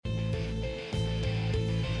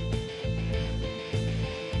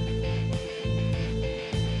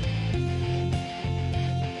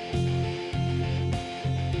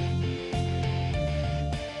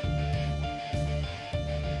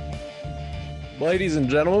Ladies and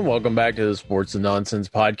gentlemen, welcome back to the Sports and Nonsense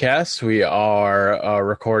podcast. We are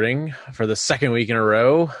recording for the second week in a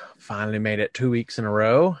row. Finally made it 2 weeks in a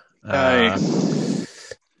row. With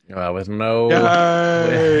no,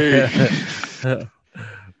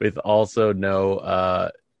 with also no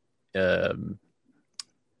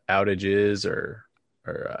outages or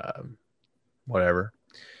whatever.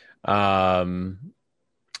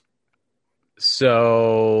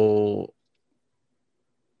 So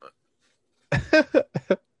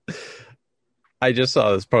I just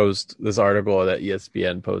saw this article that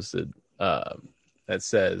ESPN posted that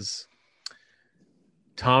says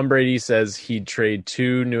Tom Brady says he'd trade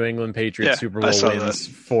 2 New England Patriots Super Bowl wins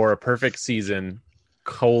for a perfect season,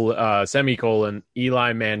 semicolon,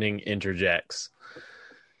 Eli Manning interjects.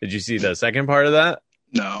 Did you see the second part of that?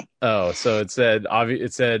 No. Oh, so it said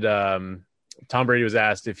Tom Brady was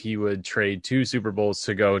asked if he would trade 2 Super Bowls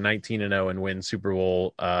to go 19-0 and win Super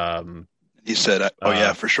Bowl. He said,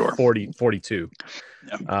 yeah, for sure. 42.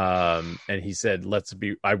 Yeah. And he said, let's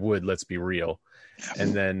be real. Yeah.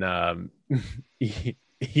 And then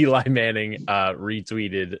Eli Manning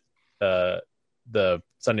retweeted the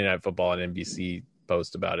Sunday Night Football and NBC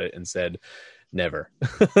post about it and said, never.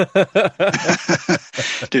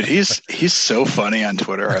 Dude, he's so funny on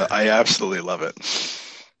Twitter. I absolutely love it.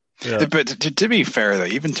 Yeah. But to be fair, though,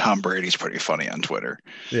 even Tom Brady's pretty funny on Twitter.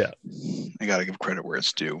 Yeah. I got to give credit where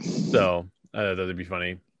it's due. So that'd be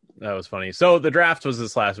funny. That was funny. So the draft was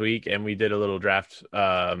this last week, and we did a little draft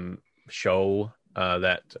show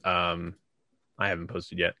that I haven't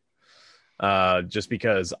posted yet. Just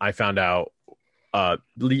because I found out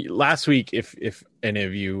last week, if any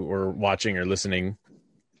of you were watching or listening,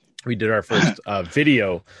 we did our first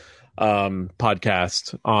video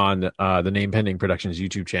podcast on the Name Pending Productions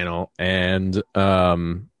YouTube channel. And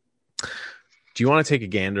do you want to take a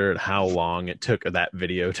gander at how long it took that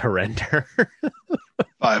video to render?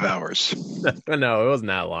 5 hours. No, it wasn't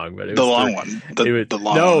that long, but it the was long one. The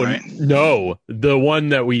long one, right? No, the one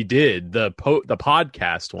that we did, the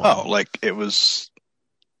podcast one. Oh, like it was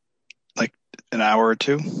like an hour or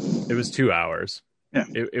 2? It was 2 hours. Yeah,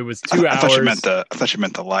 it was 2 hours. I thought you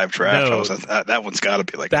meant the live draft. No, that one's got to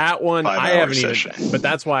be like that one. I haven't session. even, but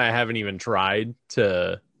that's why I haven't even tried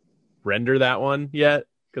to render that one yet,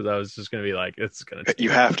 because I was just going to be like, it's going to. You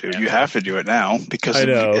have to do it now because I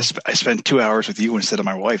know. I spent 2 hours with you instead of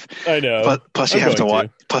my wife. I know. But plus you have to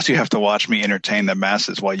watch. Plus you have to watch me entertain the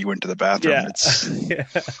masses while you went to the bathroom. Yeah.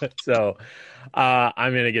 So,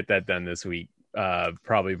 I'm going to get that done this week.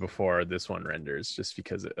 Probably before this one renders, just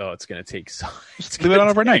because it's going to take so. Leave it on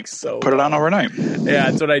overnight. Put it on overnight. Yeah,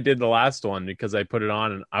 that's what I did the last one, because I put it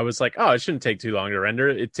on and I was like, oh, it shouldn't take too long to render.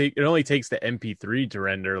 It only takes the MP3 to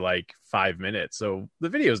render like 5 minutes, so the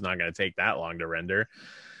video is not going to take that long to render.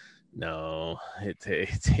 No, it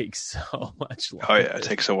takes so much longer. Oh yeah, it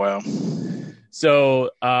takes a while.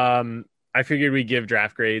 So I figured we'd give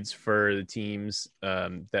draft grades for the teams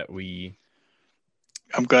that we.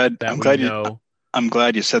 I'm glad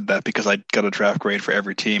you said that, because I got a draft grade for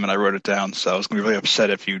every team and I wrote it down. So I was gonna be really upset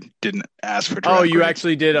if you didn't ask for draft grades. You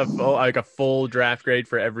actually did a full draft grade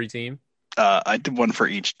for every team? I did one for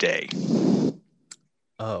each day.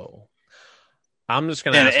 Oh, I'm just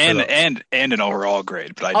gonna ask and an overall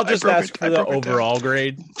grade. But I'll just ask for the overall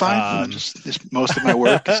grade. Fine. Just most of my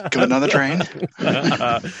work is going on the train.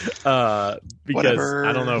 Because whatever.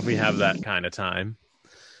 I don't know if we have that kind of time.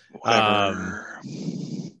 Whatever.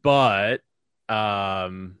 But yeah,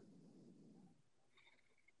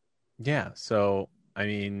 so I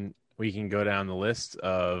mean, we can go down the list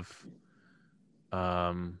of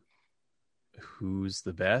who's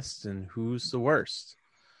the best and who's the worst.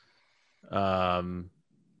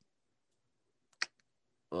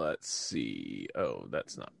 Let's see. Oh,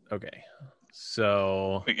 that's not okay.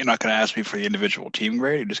 So you're not going to ask me for the individual team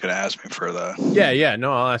grade. You're just going to ask me for the. Yeah.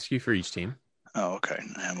 No, I'll ask you for each team. Oh, okay.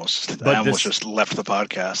 I almost just left the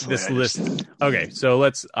podcast. This list. Okay, so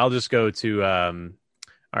I'll just go to.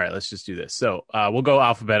 All right, let's just do this. So we'll go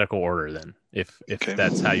alphabetical order then. If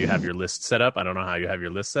that's how you have your list set up. I don't know how you have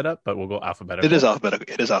your list set up, but we'll go alphabetical. It is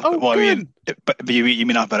alphabetical. Oh, well, good. You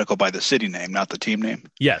mean alphabetical by the city name, not the team name?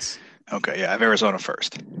 Yes. Okay, yeah, I have Arizona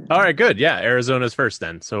first. All right, good. Yeah, Arizona's first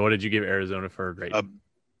then. So what did you give Arizona for a grade? A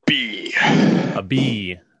B. A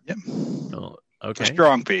B. Yep. Oh, okay. A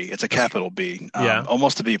strong B. It's a capital B. Yeah.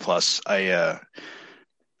 Almost a B plus. I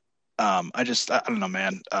don't know,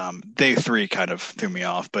 man. Day 3 kind of threw me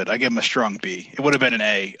off, but I give him a strong B. It would have been an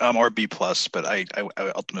A or B plus, but I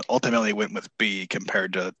ultimately went with B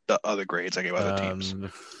compared to the other grades I gave other teams.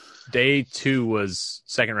 Day 2 was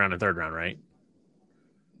second round and third round, right?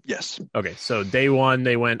 Yes. Okay, so day 1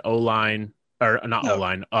 they went O-line, or not No,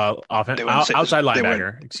 O-line, they went sa- outside they went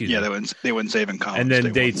linebacker, excuse yeah, me. they went Zayvon Collins. And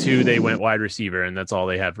then day 2, they went wide receiver, and that's all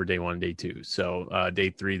they had for day 1, day 2. So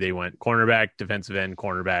day 3, they went cornerback, defensive end,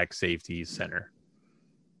 cornerback, safety, center.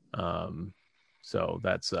 So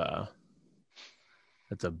that's a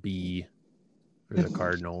B for the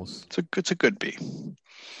Cardinals. It's a good B.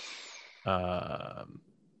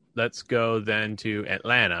 Let's go then to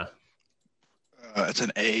Atlanta. It's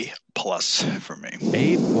an A plus for me.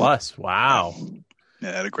 A plus. Wow.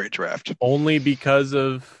 Yeah, had a great draft. Only because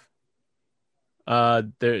of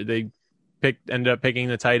they ended up picking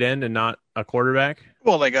the tight end and not a quarterback.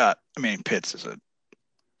 Well, Pitts is a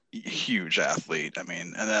huge athlete. And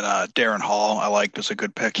then Darren Hall, I liked, was a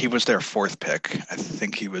good pick. He was their 4th pick. I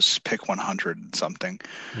think he was pick 100 something.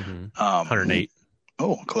 108.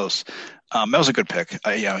 Oh, close. That was a good pick.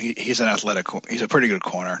 He's an athletic. He's a pretty good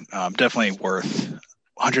corner. Definitely worth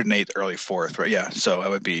 108th, early 4th, right? Yeah, so it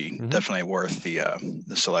would be definitely worth the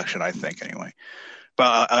selection, I think, anyway.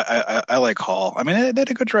 But I like Hall. I mean, they had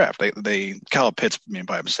a good draft. Kyle Pitts,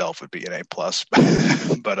 by himself would be an A plus.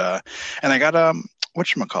 But and they got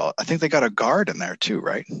whatchamacallit, I think they got a guard in there too,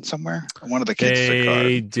 right? Somewhere, one of the kids.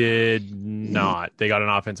 They did not. They got an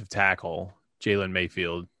offensive tackle, Jalen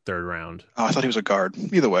Mayfield, 3rd round. Oh, I thought he was a guard.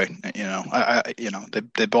 Either way,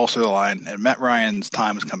 they bolster the line, and Matt Ryan's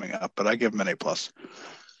time is coming up, but I give him an A plus.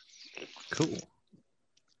 Cool.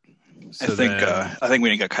 So I think we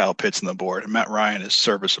didn't get Kyle Pitts on the board, and Matt Ryan is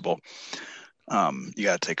serviceable. You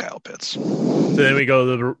got to take Kyle Pitts. So then we go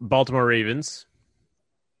to the Baltimore Ravens.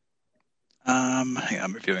 Hang on,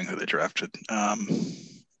 I'm reviewing who they drafted.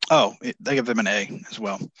 They give them an A as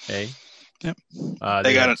well. A. Yep.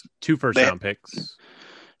 They got 2 first-round picks.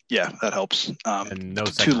 Yeah, that helps. And no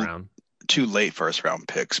second round. 2 late first-round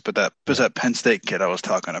picks, but that was that Penn State kid I was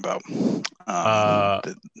talking about.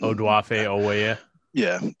 Oduafe Oweh.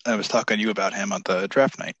 Yeah, I was talking to you about him on the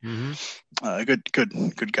draft night. Good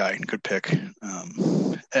guy, good pick.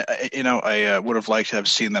 I would have liked to have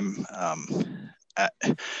seen them.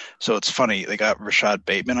 So it's funny, they got Rashad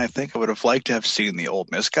Bateman. I think I would have liked to have seen the Ole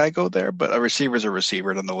Miss guy go there, but a receiver's a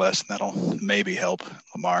receiver nonetheless, and that'll maybe help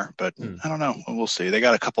Lamar. But I don't know. We'll see. They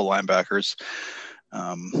got a couple linebackers,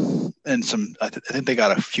 and some. I think they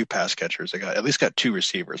got a few pass catchers. They got at least 2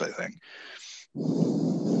 receivers, I think.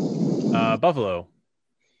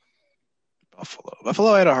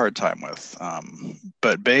 Buffalo I had a hard time with,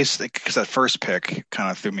 but basically because that first pick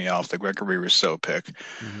kind of threw me off, the Gregory Rousseau pick.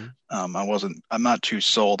 I'm not too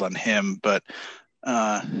sold on him, but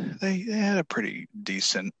they had a pretty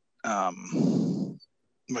decent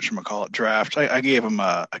draft. I gave him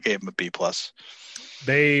a B plus.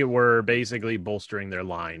 They were basically bolstering their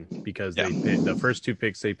line because the first 2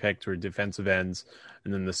 picks they picked were defensive ends,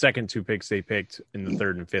 and then the second 2 picks they picked in the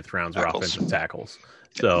 3rd and 5th rounds were offensive tackles.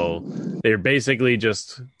 So they're basically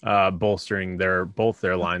just bolstering both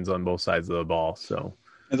their lines on both sides of the ball. So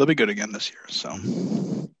they'll be good again this year. So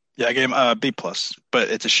yeah, I gave him a B plus, but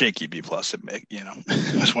it's a shaky B plus. It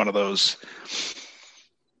was one of those.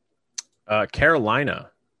 Carolina.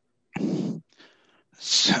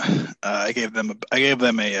 So, I gave them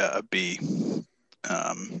a B.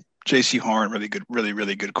 J.C. Horn, really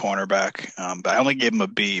good cornerback. But I only gave him a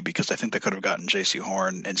B because I think they could have gotten J.C.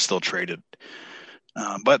 Horn and still traded.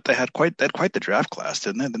 But they had quite the draft class,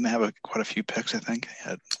 didn't they? Didn't they have quite a few picks? I think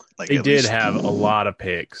they did have a lot of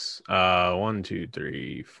picks. 1, 2,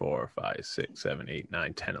 3, 4, 5, 6, 7, 8,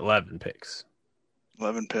 9, 10, 11 picks.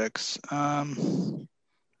 11 picks. Hang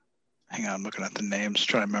on, I'm looking at the names,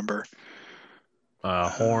 trying to remember.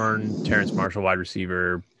 Horn, Terrence Marshall, wide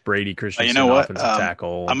receiver, Brady Christensen, offensive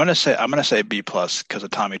tackle. I'm gonna say B plus because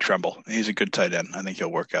of Tommy Tremble. He's a good tight end. I think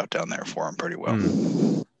he'll work out down there for him pretty well.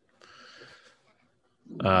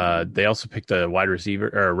 They also picked a wide receiver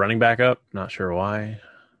or running back up. Not sure why.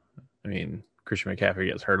 I mean, Christian McCaffrey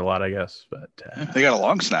gets hurt a lot, I guess. But they got a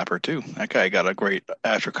long snapper too. That guy got a great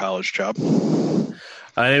after college job.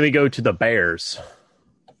 Then we go to the Bears.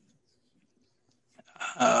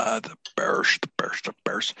 The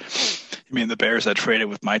Bears. You mean the Bears that traded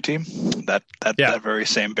with my team? That very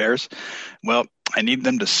same Bears? Well, I need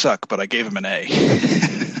them to suck, but I gave them an A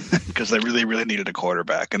because they really, really needed a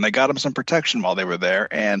quarterback, and they got them some protection while they were there,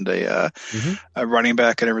 and a running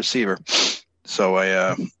back and a receiver. So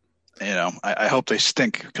I hope they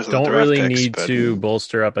stink because of the draft really picks, need to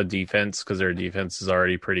bolster up a defense because their defense is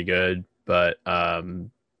already pretty good, but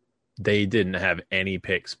they didn't have any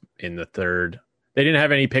picks in the 3rd. They didn't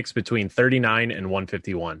have any picks between 39 and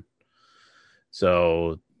 151.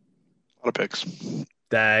 So a lot of picks.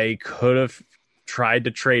 They could have tried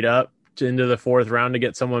to trade up into the 4th round to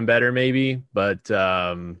get someone better, maybe, but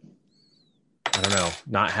I don't know,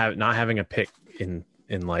 not having a pick in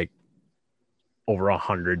like over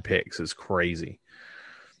 100 picks is crazy.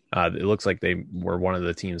 It looks like they were one of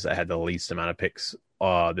the teams that had the least amount of picks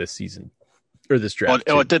this season or this draft.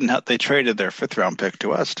 Well, it didn't help. They traded their 5th round pick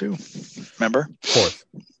to us too. Remember? 4th.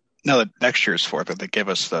 No, next year's 4th. But they give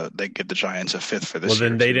the Giants a 5th for this. Well,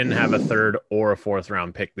 then year. they didn't have a 3rd or a 4th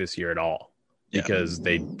round pick this year at all because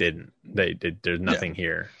they didn't. They did. There's nothing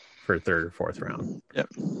here for 3rd or 4th round. Yep.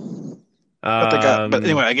 But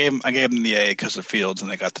anyway, I gave them the A because of Fields, and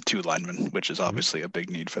they got the 2 linemen, which is obviously a big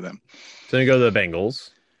need for them. So you go to the Bengals.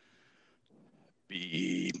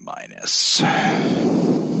 B-.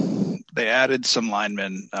 They added some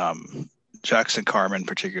linemen. Jackson Carman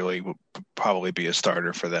particularly will probably be a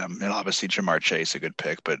starter for them, and obviously Jamar Chase a good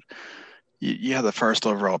pick. But you had the 1st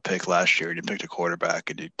overall pick last year, and you picked a quarterback,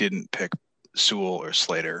 and you didn't pick Sewell or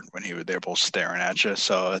Slater when they're both staring at you.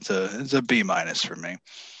 So it's a B- for me.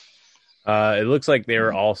 It looks like they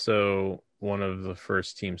were also one of the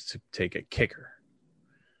first teams to take a kicker.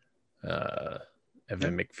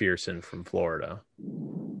 Evan McPherson from Florida,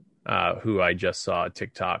 who I just saw a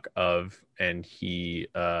TikTok of, and he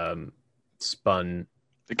spun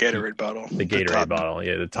the Gatorade bottle. The Gatorade bottle,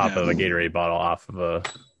 the top of a Gatorade bottle off of a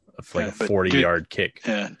 40-yard kick.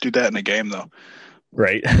 Yeah, do that in a game though.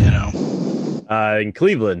 Right. In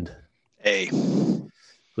Cleveland. A.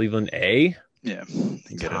 Cleveland A? Yeah,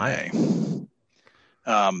 they get an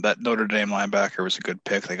A. That Notre Dame linebacker was a good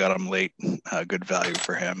pick. They got him late. Good value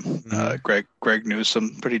for him. Mm-hmm. Greg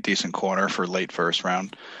Newsome, pretty decent corner for late 1st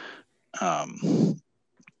round.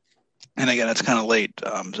 And again, it's kind of late.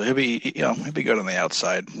 So he'll be good on the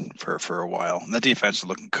outside for a while. And the defense is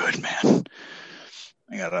looking good, man.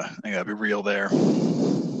 I gotta be real there.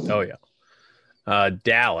 Oh yeah.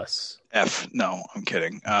 Dallas. F. No, I'm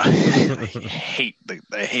kidding. I hate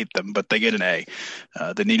them, but they get an A.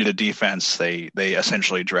 They needed a defense. They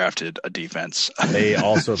essentially drafted a defense. They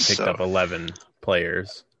also picked up 11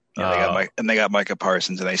 players. Yeah, they got Micah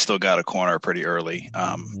Parsons, and they still got a corner pretty early.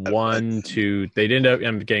 They did end up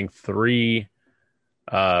getting 3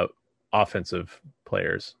 offensive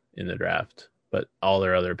players in the draft, but all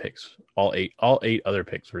their other picks, all eight other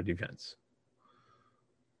picks were defense.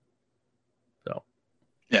 So,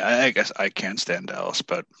 yeah, I guess I can't stand Dallas,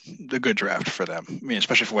 but a good draft for them. I mean,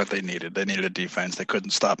 especially for what they needed. They needed a defense. They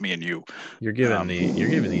couldn't stop me and you. You're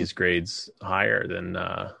giving these grades higher than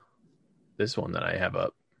this one that I have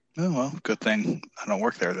up. Oh, well, good thing I don't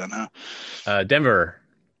work there then, huh? Denver.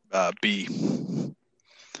 B.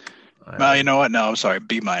 Well, you know what? No, I'm sorry.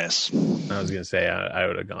 B-. I was gonna say I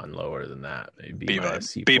would have gone lower than that. Maybe B minus,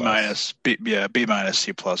 C+. B-. B-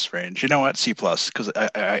 C+ range. You know what? C+, because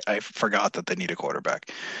I forgot that they need a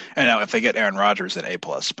quarterback. And now if they get Aaron Rodgers, then A+.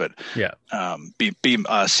 But yeah,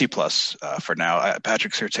 C+ for now.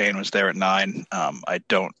 Patrick Surtain was there at 9. I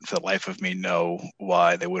don't, for the life of me, know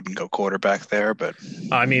why they wouldn't go quarterback there. But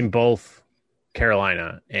I mean, both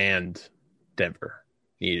Carolina and Denver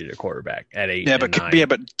needed a quarterback at 8.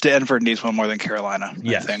 But Denver needs one more than Carolina.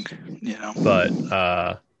 Yes. I think, but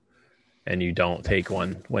and you don't take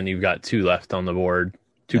one when you've got 2 left on the board,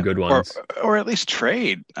 2 good ones, or at least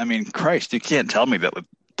trade. I mean, Christ, you can't tell me that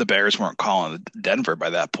the Bears weren't calling Denver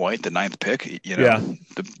by that point, the 9th pick.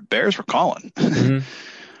 The Bears were calling. Mm-hmm.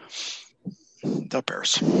 The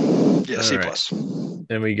Bears, yeah, C+. Right.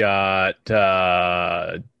 Then we got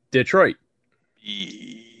Detroit.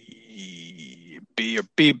 B or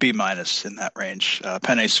B- in that range.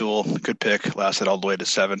 Penei Sewell, good pick, lasted all the way to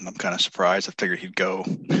 7. I'm kind of surprised. I figured he'd go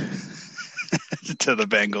to the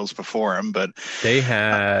Bengals before him, but they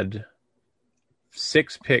had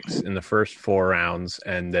 6 picks in the first 4 rounds,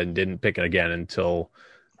 and then didn't pick it again until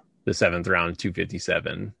the 7th round,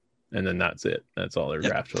 257, and then that's it. That's all their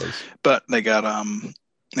draft was. But they got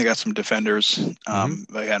some defenders.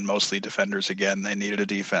 They had mostly defenders again. They needed a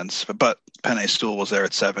defense, but Penei Sewell was there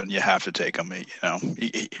at 7. You have to take him.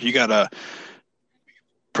 You got a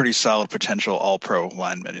pretty solid potential All-Pro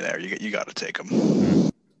lineman there. You got to take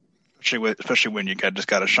him, especially when you just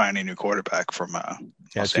got a shiny new quarterback from.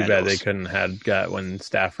 Los too Angeles. Bad they couldn't have got when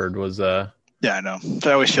Stafford was. Yeah, I know. So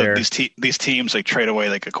I always feel these teams like trade away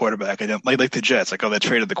like a quarterback, and like the Jets, like they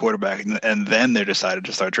traded the quarterback, and then they decided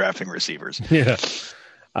to start drafting receivers. Yeah.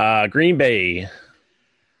 Green Bay.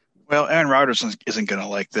 Well, Aaron Rodgers isn't going to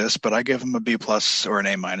like this, but I give him a B+ or an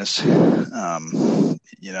A-.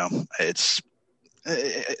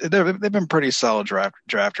 They've been pretty solid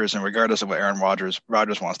drafters, and regardless of what Aaron Rodgers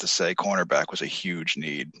wants to say, cornerback was a huge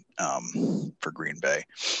need for Green Bay.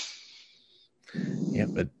 Yeah,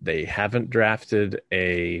 but they haven't drafted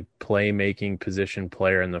a playmaking position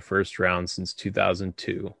player in the first round since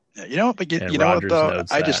 2002. Yeah, but you know what though?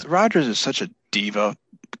 Rodgers is such a diva.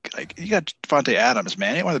 Like, you got Devontae Adams,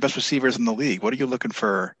 man. He's one of the best receivers in the league. What are you looking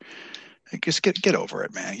for? Just get over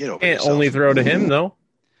it, man. Get over it. Can't only throw to him though.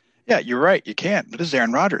 Yeah, you're right. You can't. But this is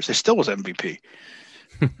Aaron Rodgers. He still was MVP.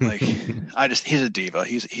 Like, he's a diva.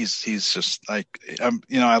 He's just like,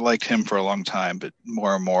 I liked him for a long time, but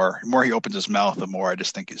more and more, the more he opens his mouth, the more I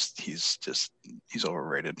just think he's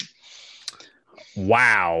overrated.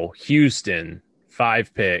 Wow, Houston,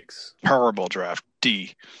 5 picks. Terrible draft.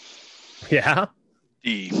 D. Yeah.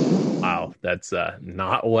 D. Wow, that's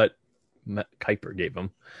not what Kuiper gave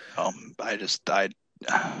him.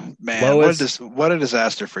 Man, Lowest, what a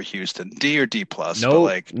disaster for Houston. D or D plus.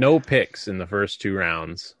 No picks in the first 2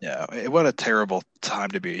 rounds. Yeah, what a terrible time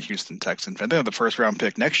to be a Houston Texan fan. They have the first round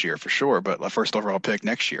pick next year for sure, but the first overall pick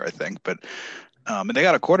next year, I think. But and they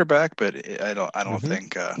got a quarterback, but I don't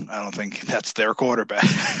think that's their quarterback.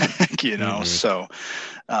 So.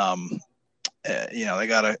 They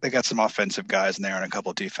got some offensive guys in there and a couple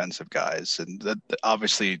of defensive guys, and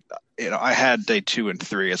obviously, I had day 2 and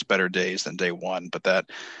 3 as better days than day 1, but that,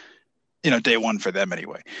 day 1 for them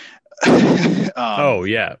anyway. Day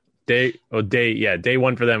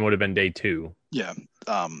 1 for them would have been day 2. Yeah.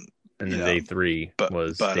 And then day 3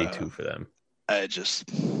 was day 2 for them. I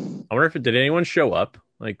wonder did anyone show up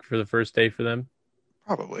like for the first day for them?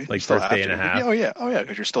 Probably. Like first day and a half. Oh yeah.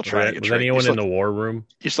 Because you're still trying to get was anyone in the war room?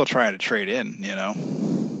 You're still trying to trade in,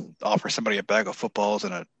 offer somebody a bag of footballs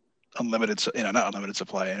and a unlimited, not unlimited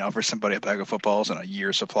supply, and offer somebody a bag of footballs and a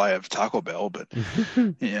year's supply of Taco Bell, but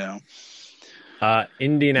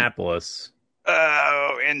Indianapolis.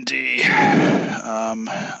 Oh, Indy. I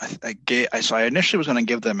initially was going to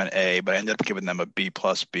give them an A, but I ended up giving them a B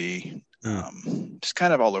plus B. Just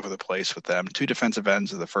kind of all over the place with them. 2 defensive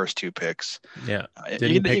ends of the first 2 picks. Yeah,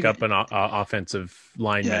 didn't pick up an offensive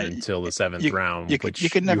lineman until the 7th round. You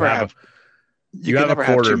can never have a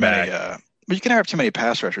quarterback. But you can never have too many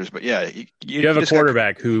pass rushers. But yeah, you have a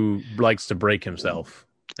quarterback who likes to break himself.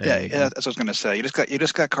 Yeah, that's what I was going to say. You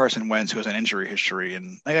just got Carson Wentz, who has an injury history,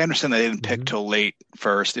 and I understand they didn't pick till late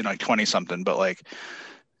first, like 20 something, but like.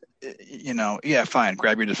 Fine,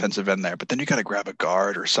 grab your defensive end there, but then you got to grab a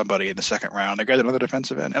guard or somebody in the second round. They grab another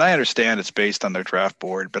defensive end, and I understand it's based on their draft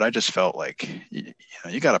board, but I just felt like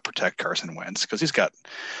you got to protect Carson Wentz because he's got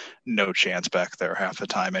no chance back there half the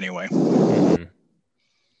time anyway.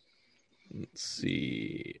 Let's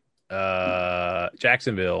see,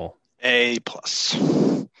 Jacksonville A plus.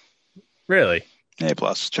 Really? A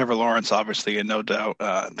plus. Trevor Lawrence, obviously, and no doubt,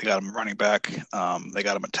 they got him running back. They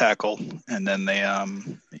got him a tackle, and then they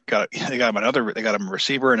got him a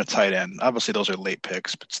receiver and a tight end. Obviously, those are late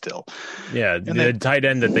picks, but still. Yeah, the tight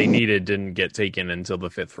end that they needed didn't get taken until the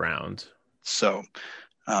 5th round. So,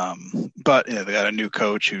 but they got a new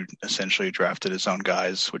coach who essentially drafted his own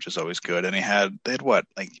guys, which is always good. And they had what,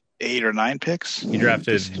 like 8 or 9 picks? He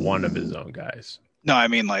drafted one of his own guys. No, I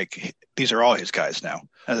mean, like, these are all his guys now.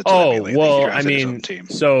 So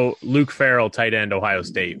Luke Farrell, tight end, Ohio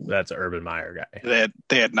State. That's an Urban Meyer guy.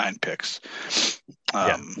 They had 9 picks,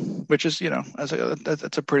 which is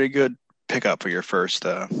that's a pretty good pickup for your first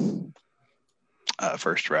draft.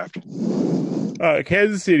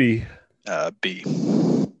 Kansas City, B.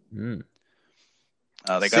 They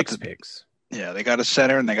got 6 picks. Yeah, they got a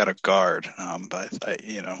center and they got a guard, but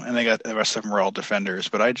and they got the rest of them were all defenders.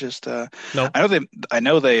 But I just I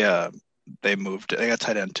know they moved. They got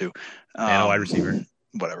tight end too, and a wide receiver.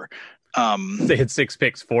 Whatever. They had 6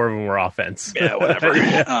 picks. 4 of them were offense. Yeah, whatever.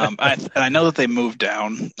 I know that they moved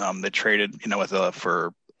down. They traded,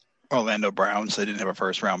 for Orlando Browns. They didn't have a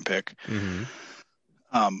first round pick. Mm-hmm.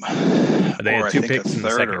 They had 2 picks in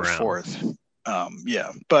the second round. 4th.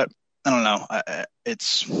 But I don't know.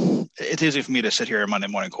 It's easy for me to sit here on Monday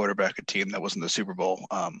morning quarterback a team that wasn't the Super Bowl.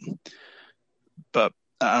 But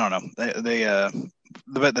I don't know. They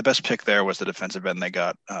the best pick there was the defensive end they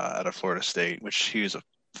got out of Florida State, which he was a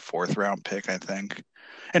 4th round pick, I think,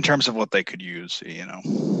 in terms of what they could use,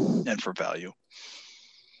 and for value.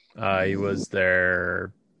 He was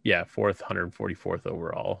their 4th, 144th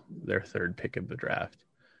overall, their 3rd pick of the draft.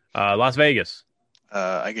 Las Vegas.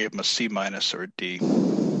 I gave him a C- or a D.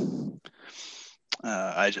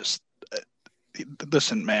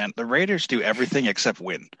 Listen, man, the Raiders do everything except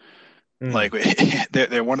win. Like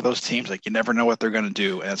they're one of those teams, like you never know what they're going to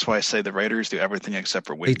do, and that's why I say the Raiders do everything except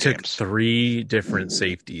for win. They took 3 different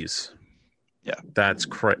safeties. Yeah, that's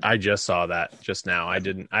I just saw that just now.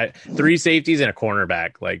 3 safeties and a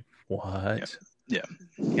cornerback. Like what? Yeah.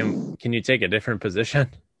 Can you take a different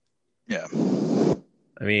position? Yeah.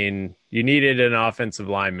 I mean, you needed an offensive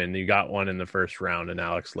lineman. You got one in the first round, in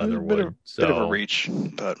Alex Leatherwood. Bit of a reach,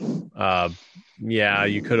 but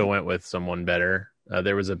you could have went with someone better.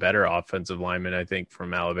 There was a better offensive lineman, I think,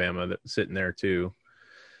 from Alabama that was sitting there too.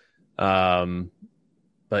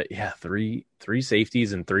 But yeah, three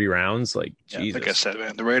safeties in 3 rounds. Like, Jesus. Like I said,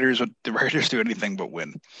 man, the Raiders do anything but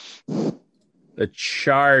win. The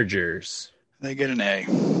Chargers, they get an A,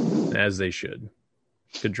 as they should.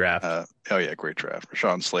 Good draft. Great draft.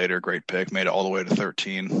 Rashawn Slater, great pick, made it all the way to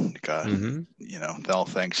 13. All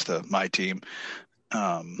thanks to my team.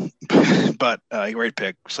 But great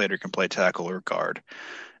pick. Slater can play tackle or guard,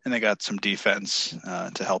 and they got some defense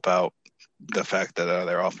to help out the fact that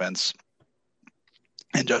their offense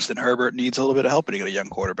and Justin Herbert needs a little bit of help, and he got a young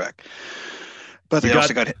quarterback. But they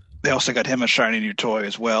also got him a shiny new toy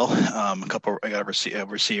as well. I got a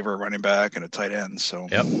receiver, running back, and a tight end. So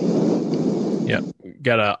yep.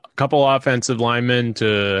 Got a couple offensive linemen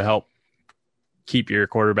to help keep your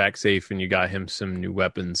quarterback safe, and you got him some new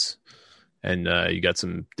weapons, and you got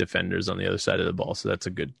some defenders on the other side of the ball. So that's a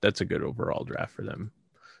good overall draft for them.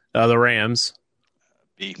 The Rams,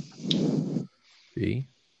 B.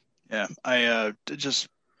 Yeah,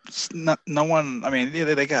 no one. I mean,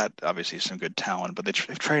 they got obviously some good talent, but they've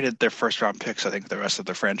traded their first round picks. I think the rest of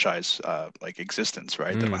their franchise existence,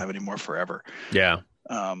 right? They don't have any more forever. Yeah.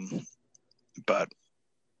 But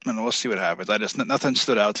we'll see what happens. Nothing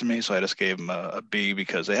stood out to me, so I just gave them a B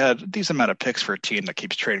because they had a decent amount of picks for a team that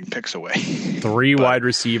keeps trading picks away. 3 wide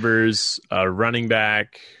receivers, a running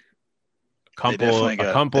back, a couple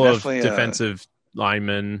of defensive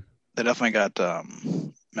linemen. They definitely got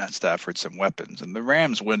Matt Stafford some weapons, and the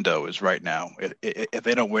Rams' window is right now. If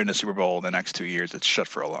they don't win the Super Bowl in the next 2 years, it's shut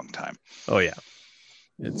for a long time. Oh yeah,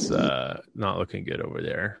 it's not looking good over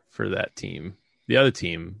there for that team. The other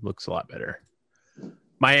team looks a lot better.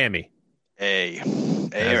 Miami. A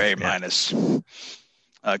or A minus.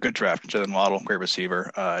 Good draft. Jalen Waddle, great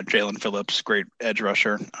receiver. Jalen Phillips, great edge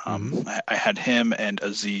rusher. I had him and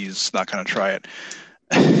Aziz, not going to try it,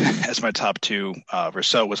 as my top 2.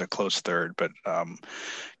 Rousseau was a close third, but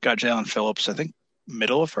got Jalen Phillips, I think,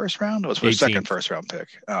 middle of first round. It was for a second first round pick.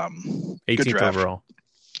 18th overall.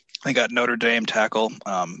 They got Notre Dame tackle.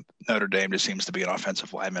 Notre Dame just seems to be an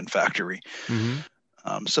offensive lineman factory.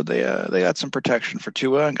 So they got some protection for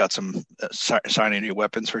Tua and got some signing new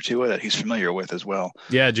weapons for Tua that he's familiar with as well.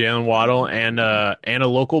 Yeah, Jalen Waddle and a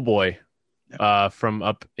local boy from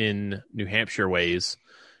up in New Hampshire ways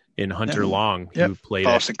in Hunter Long, who played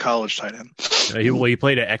Boston College tight end. He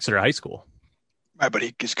played at Exeter High School. Right, but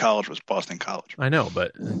his college was Boston College. I know,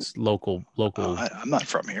 but it's local. I'm not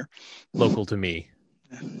from here. Local to me.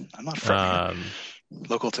 I'm not from here.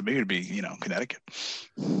 Local to me would be, Connecticut.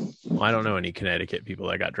 Well, I don't know any Connecticut people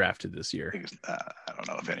that got drafted this year. I don't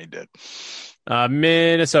know if any did.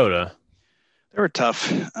 Minnesota. They were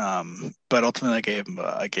tough, but ultimately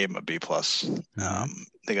I gave them a B plus.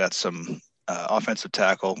 They got some offensive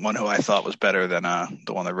tackle, one who I thought was better than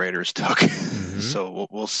the one the Raiders took. So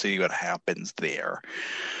we'll see what happens there.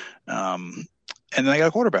 And then they got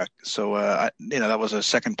a quarterback. So that was a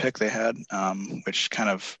second pick they had, which kind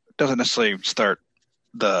of doesn't necessarily start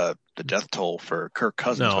the death toll for Kirk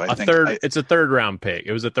Cousins. No, it's a third round pick.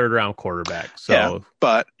 It was a third round quarterback. So yeah,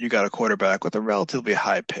 but you got a quarterback with a relatively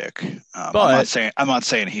high pick. I'm not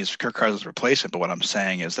saying he's Kirk Cousins' replacement, but what I'm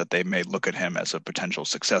saying is that they may look at him as a potential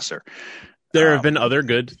successor. There have been other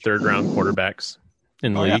good third round quarterbacks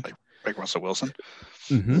in the league, like Russell Wilson.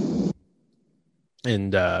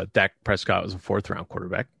 And Dak Prescott was a 4th round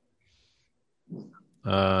quarterback.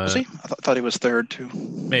 Was he? I thought he was 3rd too.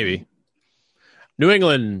 Maybe. New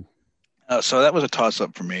England. So that was a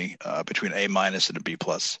toss-up for me between A minus and a B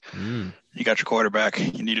plus. You got your quarterback.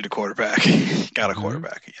 You needed a quarterback. You got a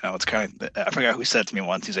quarterback. It's kind of. I forgot who said to me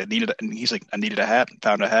once. He said, I needed a hat,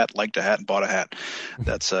 found a hat, liked a hat, and bought a hat.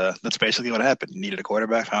 That's basically what happened. You needed a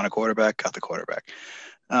quarterback, found a quarterback, got the quarterback.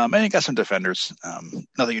 And you got some defenders.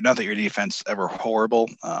 Not that your defense ever horrible.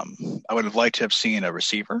 I would have liked to have seen a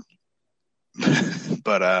receiver,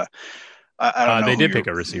 but I don't know. They did pick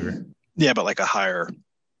a receiver. Yeah, but like a higher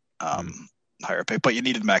pick. But you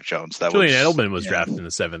needed Mac Jones. Julian Edelman was drafted in the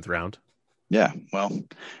 7th round. Yeah, well,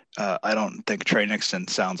 I don't think Trey Nixon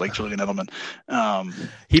sounds like Julian Edelman.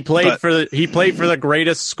 He played for the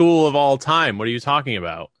greatest school of all time. What are you talking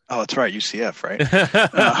about? Oh, that's right, UCF, right?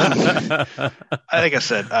 Like I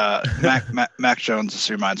said, Mac Jones just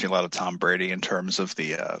reminds me a lot of Tom Brady in terms of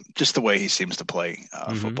the just the way he seems to play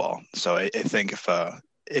football. So I think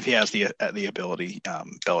if he has the ability,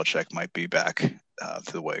 Belichick might be back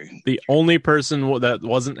to the way. The only person that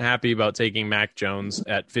wasn't happy about taking Mac Jones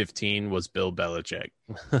at 15 was Bill Belichick.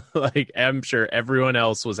 I'm sure everyone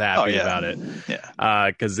else was happy about it.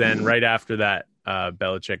 Yeah. Because then right after that,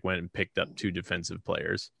 Belichick went and picked up 2 defensive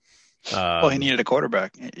players. Well, he needed a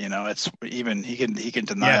quarterback. It's even he can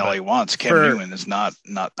deny all he wants. Cam Newton is not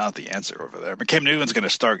the answer over there. But Cam Newton's going to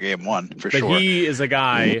start game one for sure. He is a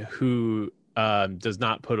guy who does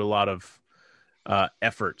not put a lot of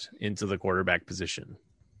effort into the quarterback position,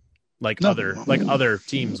 like other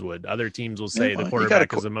teams would. Other teams will say the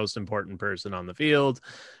quarterback is the most important person on the field.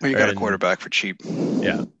 Well, you got a quarterback for cheap.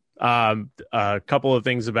 Yeah. A couple of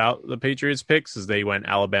things about the Patriots picks is they went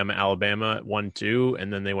Alabama at 1-2,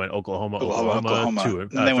 and then they went Oklahoma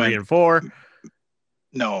 3 and 4.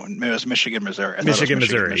 No, it was Michigan, Missouri. Michigan.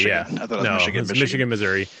 Yeah. I thought it was Michigan,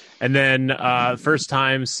 Missouri. And then first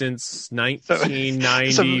time since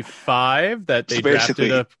 1995 that they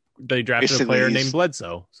drafted a player named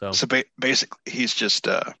Bledsoe. So basically, he's just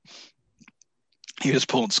he was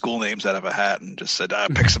pulling school names out of a hat and just said,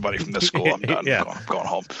 "Pick somebody from this school. I'm done. I'm going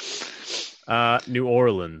home." New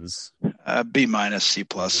Orleans. B-, C+.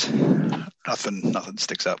 Nothing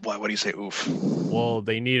sticks out. Why? What do you say? Oof. Well,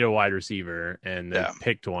 they need a wide receiver, and they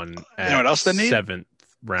picked one at what else they need? 7th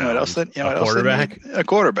round. You know what else? A quarterback. A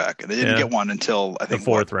quarterback. They didn't get one until I think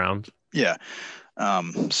the 4th round. Yeah.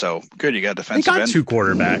 So good. You got defensive end. They got 2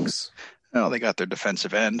 quarterbacks. Well, they got their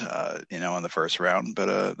defensive end, in the first round,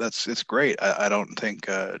 but it's great. I don't think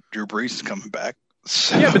Drew Brees is coming back.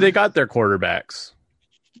 So. Yeah, but they got their quarterbacks.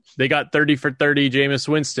 They got 30 for 30 Jameis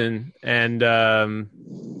Winston and the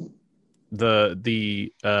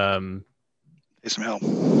Taysom Hill.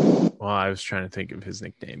 Well, I was trying to think of his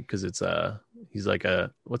nickname because it's he's like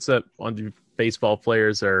what's that on baseball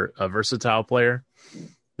players are a versatile player,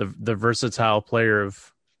 the versatile player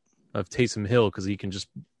of Taysom Hill because he can just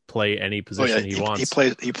play any position he wants.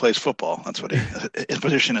 He plays football. That's what his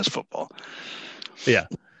position is, football. Yeah.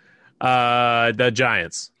 The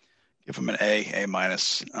Giants. Give him an A-.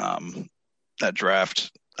 That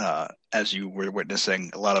draft, as you were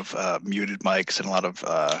witnessing, a lot of muted mics and a lot of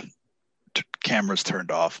cameras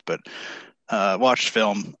turned off. But watched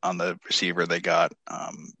film on the receiver they got.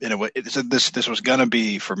 In a way, this was gonna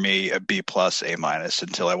be for me a B+, A-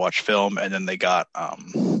 until I watched film, and then they got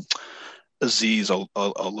Azeez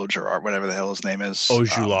Ojulari, whatever the hell his name is.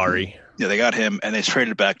 Ojulari. They got him, and they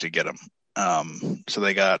traded back to get him. So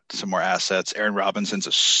they got some more assets. Aaron Robinson's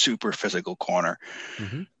a super physical corner.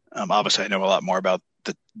 Mm-hmm. Obviously, I know a lot more about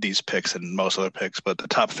these picks and most other picks, but the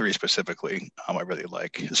top 3 specifically, I really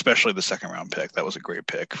like, especially the 2nd round pick. That was a great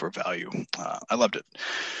pick for value. I loved it.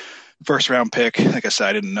 1st round pick, like I said,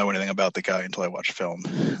 I didn't know anything about the guy until I watched film.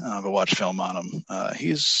 But watched film on him.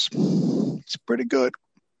 He's pretty good.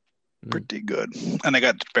 Pretty good. And they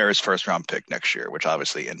got Bears' 1st round pick next year, which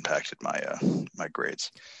obviously impacted my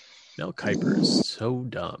grades. Mel Kiper is so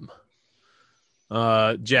dumb.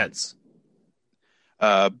 Jets.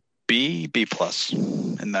 B+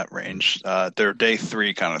 in that range. Their day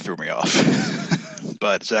 3 kind of threw me off.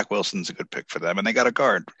 But Zach Wilson's a good pick for them. And they got a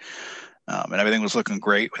guard. And everything was looking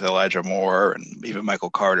great with Elijah Moore and even Michael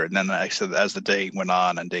Carter. And then I said, as the day went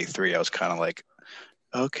on day 3, I was kind of like,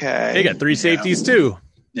 okay. They got 3 safeties too.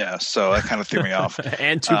 Yeah, so that kind of threw me off.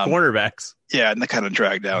 And 2 cornerbacks. Yeah, and they kind of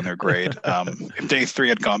dragged down their grade. If day 3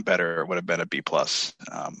 had gone better, it would have been a B+, or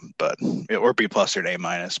B+ or an A-.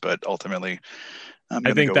 But ultimately,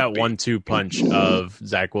 I think that 1-2 punch of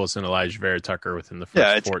Zach Wilson, Elijah Vera Tucker within the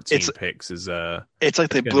first 14 picks is it's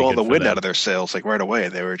like they blew all the wind out of their sails like right away.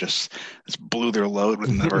 They were just blew their load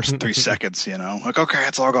within the first 3 seconds. Like, okay,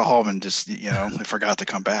 let's all go home and just they forgot to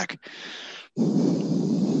come back.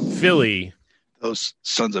 Philly. Those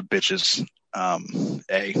sons of bitches. A.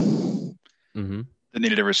 Mm-hmm. They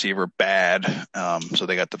needed a receiver bad, so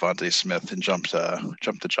they got Devontae Smith and jumped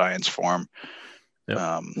the Giants for him.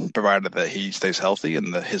 Yep. Provided that he stays healthy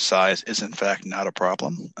and that his size is in fact not a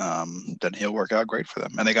problem, then he'll work out great for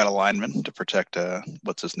them. And they got a lineman to protect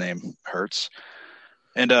what's his name, Hurts.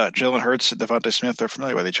 And Jalen Hurts and Devontae Smith are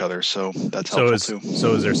familiar with each other, so that's helpful too.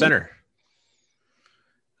 So is their center.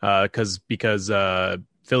 Because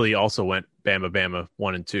Philly also went Bama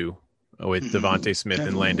 1 and 2 with Devontae Smith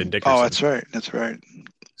and Landon Dickerson. Oh, that's right.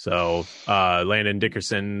 So Landon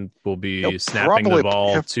Dickerson will be snapping the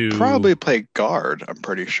ball to probably play guard. I'm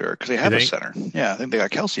pretty sure because they have a center. Yeah, I think they got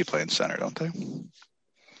Kelsey playing center, don't they?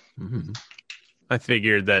 Mm-hmm. I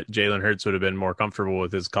figured that Jalen Hurts would have been more comfortable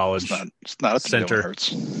with his college. It's not up to center. Jalen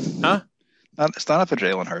Hurts, huh? It's not up to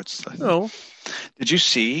Jalen Hurts. No. Did you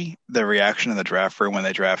see the reaction in the draft room when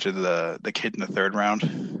they drafted the kid in the 3rd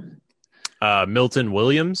round? Milton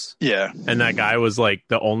Williams. Yeah. And that guy was like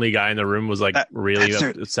the only guy in the room was like really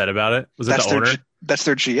upset about it. Was it the owner? That's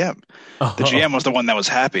their GM. Oh. The GM was the one that was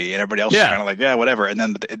happy and everybody else was kind of like, yeah, whatever. And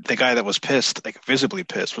then the guy that was pissed, like visibly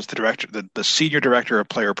pissed, was the director, the senior director of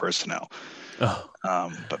player personnel. Oh.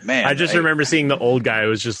 But man, I just remember seeing the old guy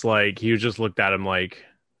was just like, he just looked at him like,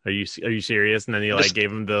 are you serious? And then he like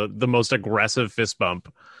gave him the most aggressive fist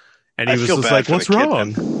bump. And he was just like, what's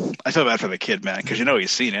wrong? Kid, I feel bad for the kid, man, because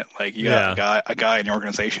he's seen it. Like, you got a guy in the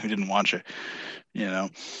organization who didn't want you.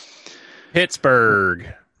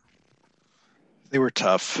 Pittsburgh. They were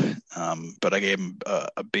tough, but I gave them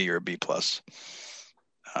a B or a B plus.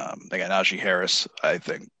 They got Najee Harris, I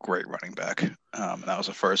think, great running back. And that was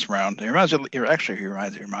the first round. He reminds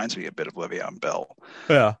me a bit of Le'Veon Bell.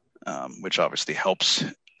 Yeah. Which obviously helps.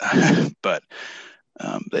 But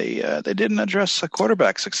they didn't address a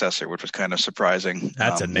quarterback successor, which was kind of surprising.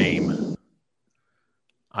 That's a name.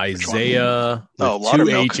 Isaiah with two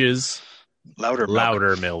H's.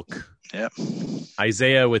 Louder milk. Yeah.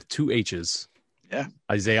 Isaiah with two H's. Yeah.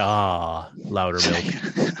 Isaiah Louder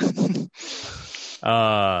milk.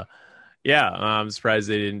 I'm surprised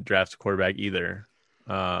they didn't draft a quarterback either.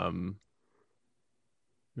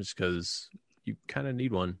 Just because you kind of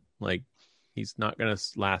need one. Like, he's not going to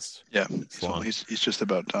last. Yeah, long. He's just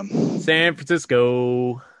about done. San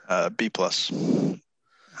Francisco. B plus.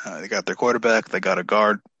 They got their quarterback, they got a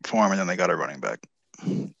guard for him, and then they got a running back.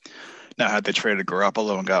 Now, had they traded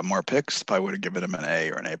Garoppolo and got more picks, probably would have given him an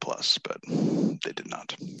A or an A plus, but they did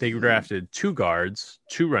not. They drafted 2 guards,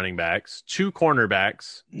 2 running backs, 2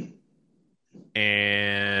 cornerbacks,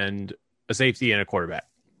 and a safety and a quarterback.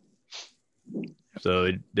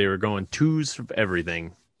 So they were going 2s of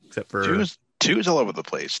everything, except for 2s all over the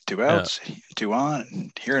place. 2 outs, 2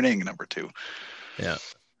 on, hearing number 2. Yeah.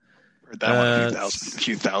 Heard that one a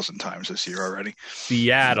few thousand times this year already.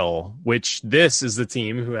 Seattle, which this is the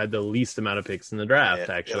team who had the least amount of picks in the draft,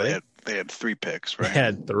 actually. Yeah, they had 3 picks, right? They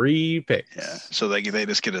had 3 picks. Yeah, so they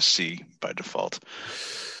just get a C by default.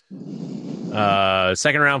 Second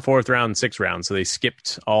round, 4th round, 6th round. So they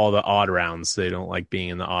skipped all the odd rounds. They don't like being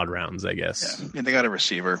in the odd rounds, I guess. Yeah, and they got a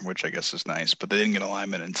receiver, which I guess is nice, but they didn't get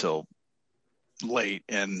alignment until late,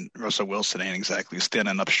 and Russell Wilson ain't exactly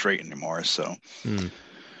standing up straight anymore, so...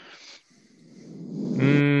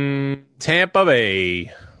 Tampa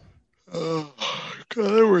Bay. Oh,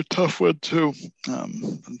 God, they were a tough one, too. I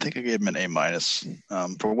think I gave him an A minus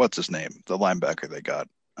for what's his name, the linebacker they got.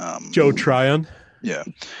 Joe Tryon. Yeah,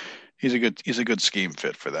 he's a good scheme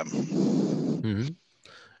fit for them. Mm-hmm.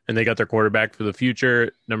 And they got their quarterback for the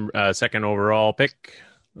future, second overall pick,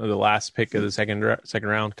 the last pick of the second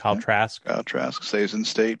round, Kyle Trask. Kyle Trask stays in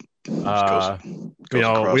state. We all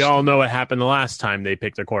know what happened the last time they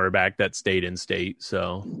picked a quarterback that stayed in state.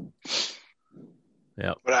 So,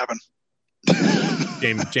 yeah, what happened?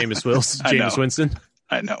 Jameis Winston.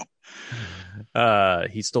 I know.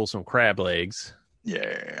 He stole some crab legs.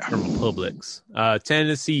 Yeah, from Publix.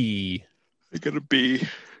 Tennessee. They got a B.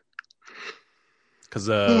 Because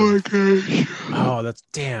oh my gosh. Oh, that's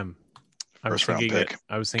damn. I was thinking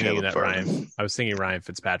Caleb Ryan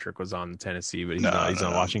Fitzpatrick was on Tennessee, but he's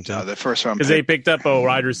on Washington. No, the first round because they picked up a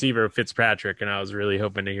wide receiver, Fitzpatrick, and I was really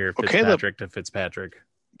hoping to hear Fitzpatrick to Fitzpatrick.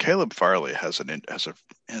 Caleb Farley has an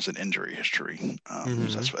injury history,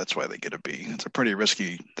 so that's why they get a B. It's a pretty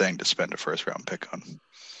risky thing to spend a first round pick on.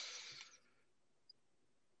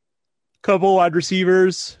 Couple wide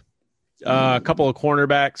receivers, a couple of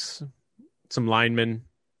cornerbacks, some linemen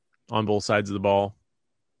on both sides of the ball.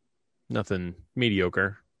 Nothing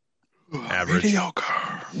mediocre. Average.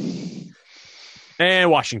 Mediocre.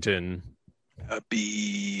 And Washington. A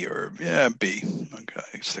B or B.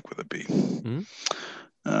 Okay, stick with a B. Mm-hmm.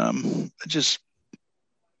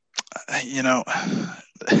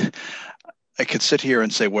 I could sit here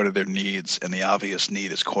and say what are their needs, and the obvious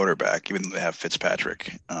need is quarterback, even though they have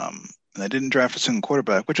Fitzpatrick. And they didn't draft a single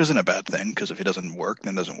quarterback, which isn't a bad thing because if he doesn't work,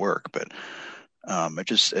 then it doesn't work. But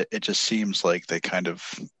it just seems like they kind of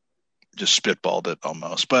just spitballed it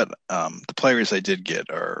almost. But the players they did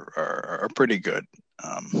get are pretty good,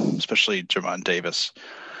 especially Javon Davis,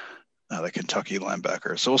 the Kentucky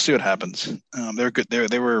linebacker. So we'll see what happens. They're good.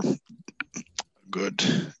 They were a good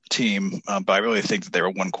team, but I really think that they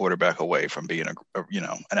were one quarterback away from being an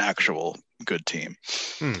actual good team.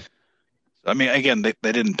 I mean, again, they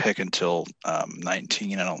didn't pick until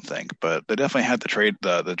 19, I don't think, but they definitely had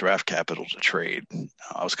the draft capital to trade.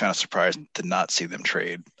 I was kind of surprised to not see them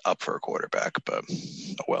trade up for a quarterback, but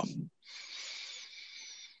oh well.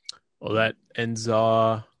 Well, that ends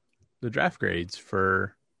the draft grades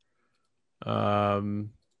for the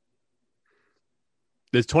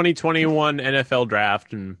 2021 NFL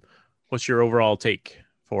draft, and what's your overall take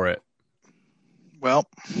for it? Well,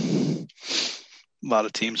 a lot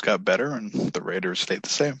of teams got better, and the Raiders stayed the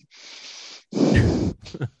same. A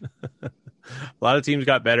lot of teams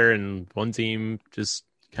got better, and one team just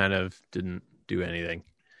kind of didn't do anything.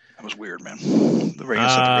 That was weird, man. The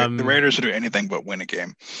Raiders would do anything but win a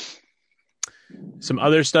game. Some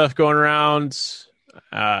other stuff going around.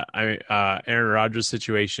 Aaron Rodgers'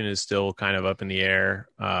 situation is still kind of up in the air.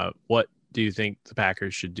 What do you think the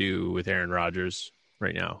Packers should do with Aaron Rodgers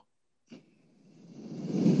right now?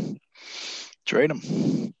 Trade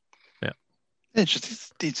him. Yeah. It's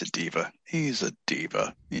just he's a diva. He's a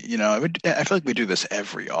diva. You know, I feel like we do this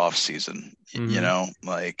every offseason. Mm-hmm. You know,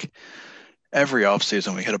 like every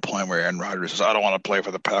offseason we hit a point where Aaron Rodgers says, I don't want to play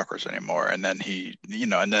for the Packers anymore. And then he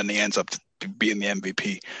ends up being the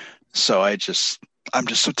MVP. So I'm just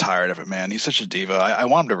so tired of it, man. He's such a diva. I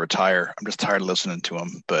want him to retire. I'm just tired of listening to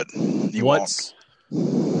him, but he won't.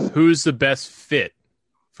 Who's the best fit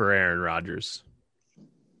for Aaron Rodgers?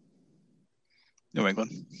 New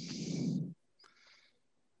England.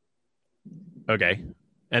 Okay.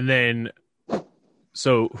 And then,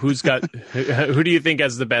 so who do you think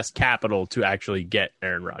has the best capital to actually get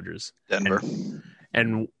Aaron Rodgers? Denver.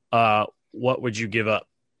 And what would you give up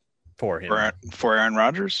for him? For Aaron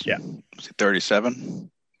Rodgers? Yeah.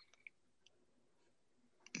 37.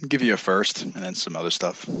 I'll give you a first and then some other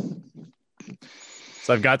stuff.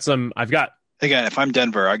 So I've got again, if I'm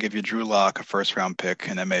Denver, I'll give you Drew Lock, a first round pick,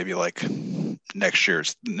 and then maybe like next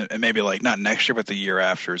year's, maybe like not next year, but the year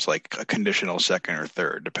after is like a conditional second or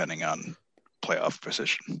third, depending on playoff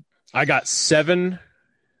position. I got 7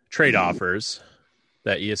 trade offers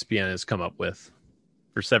that ESPN has come up with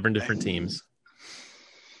for 7 different teams.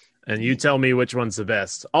 And you tell me which one's the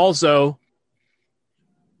best. Also,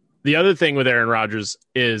 the other thing with Aaron Rodgers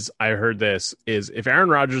is, I heard this, is if Aaron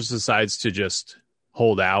Rodgers decides to just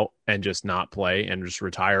hold out and just not play and just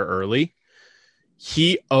retire early,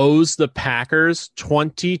 he owes the Packers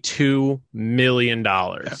 $22 million.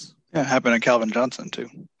 Yeah, happened to Calvin Johnson too.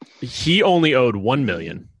 He only owed $1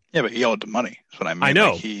 million. Yeah, but he owed the money. That's what I mean. I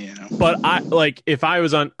know. Like But if I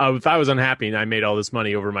was unhappy and I made all this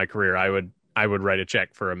money over my career, I would write a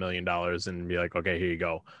check for $1 million and be like, okay, here you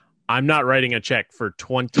go. I'm not writing a check for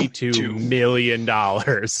 $22 million.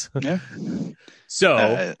 Yeah. So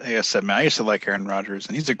like I said, man, I used to like Aaron Rodgers,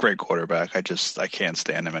 and he's a great quarterback. I can't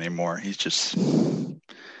stand him anymore. He's just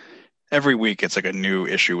every week it's like a new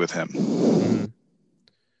issue with him. Mm-hmm.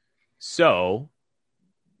 So,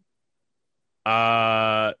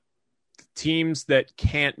 teams that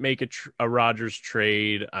can't make a Rodgers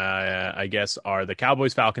trade, I guess, are the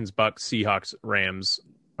Cowboys, Falcons, Bucks, Seahawks, Rams.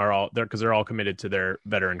 Are all there because they're all committed to their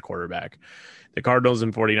veteran quarterback. The Cardinals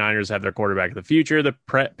and 49ers have their quarterback of the future. The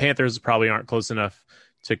Panthers probably aren't close enough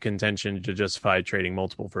to contention to justify trading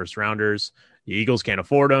multiple first rounders. The Eagles can't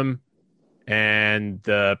afford them, and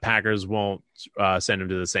the Packers won't send him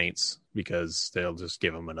to the Saints because they'll just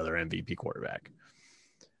give him another MVP quarterback.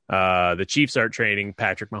 The Chiefs aren't trading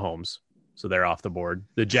Patrick Mahomes, so they're off the board.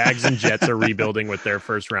 The Jags and Jets are rebuilding with their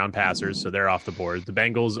first round passers, so they're off the board. The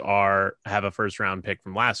Bengals have a first round pick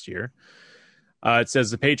from last year. It says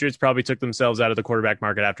the Patriots probably took themselves out of the quarterback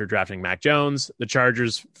market after drafting Mac Jones. The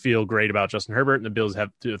Chargers feel great about Justin Herbert, and the Bills have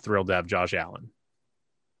thrilled to have Josh Allen.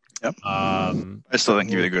 Yep. I still think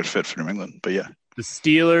he'd be a good fit for New England, but yeah. The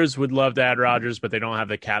Steelers would love to add Rodgers, but they don't have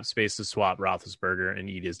the cap space to swap Roethlisberger and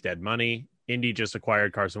eat his dead money. Indy just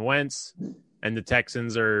acquired Carson Wentz, and the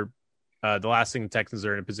Texans are the last thing the Texans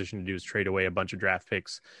are in a position to do is trade away a bunch of draft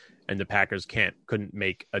picks, and the Packers couldn't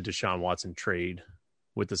make a Deshaun Watson trade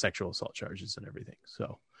with the sexual assault charges and everything.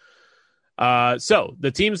 So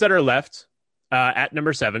the teams that are left at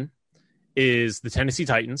number 7 is the Tennessee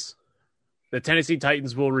Titans. The Tennessee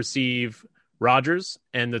Titans will receive Rodgers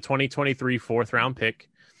and the 2023 fourth round pick,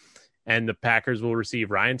 and the Packers will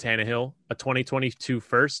receive Ryan Tannehill, a 2022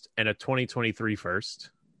 first and a 2023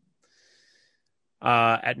 first.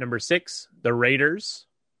 At number 6, the Raiders,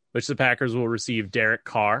 which the Packers will receive Derek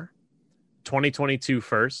Carr, 2022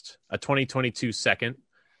 first, a 2022 second,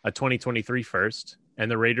 a 2023 first,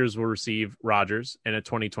 and the Raiders will receive Rodgers and a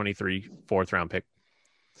 2023 fourth round pick.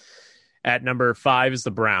 At number 5 is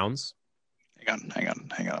the Browns. Hang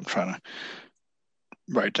on. I'm trying to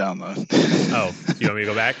write down the. Oh, you want me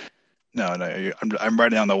to go back? No. I'm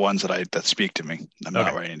writing down the ones that speak to me. I'm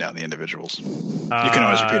not writing down the individuals. You can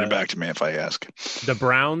always repeat it back to me if I ask. The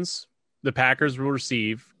Browns, the Packers will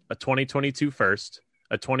receive a 2022 first,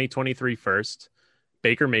 a 2023 first,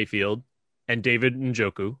 Baker Mayfield, and David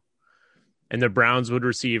Njoku. And the Browns would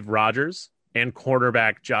receive Rodgers and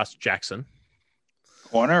quarterback Josh Jackson.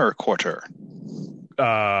 Corner or quarter?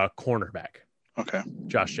 Cornerback. Okay.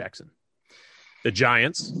 Josh Jackson. The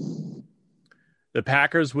Giants. The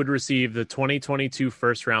Packers would receive the 2022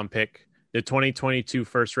 first round pick, the 2022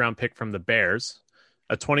 first round pick from the Bears,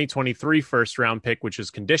 a 2023 first round pick, which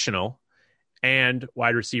is conditional, and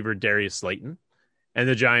wide receiver Darius Slayton. and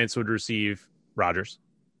the Giants would receive Rodgers.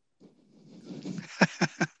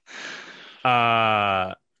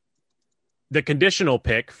 The conditional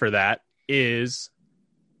pick for that is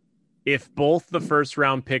if both the first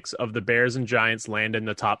round picks of the Bears and Giants land in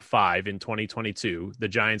the top 5 in 2022, the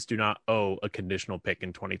Giants do not owe a conditional pick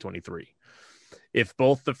in 2023. If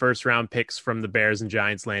both the first round picks from the Bears and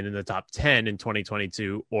Giants land in the top 10 in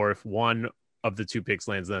 2022, or if one of the 2 picks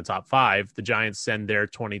lands in the top 5, the Giants send their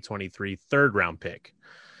 2023 third round pick.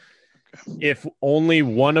 If only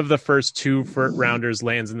one of the first 2 rounders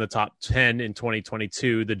lands in the top 10 in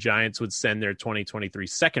 2022, the Giants would send their 2023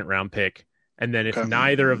 second round pick. And then if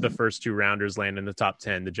neither of the first 2 rounders land in the top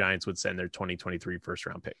 10, the Giants would send their 2023 first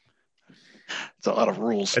round pick. It's a lot of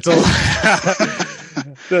rules. It's a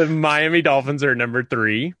lot. The Miami Dolphins are number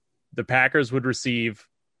 3. The Packers would receive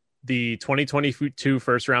the 2022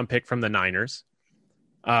 first round pick from the Niners.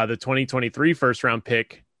 The 2023 first round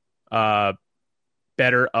pick,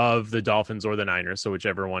 better of the Dolphins or the Niners, so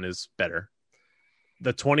whichever one is better.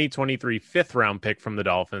 The 2023 fifth round pick from the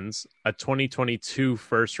Dolphins, a 2022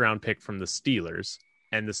 first round pick from the Steelers,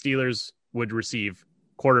 and the Steelers would receive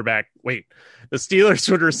quarterback Tua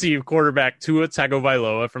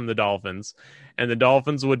Tagovailoa from the Dolphins, and the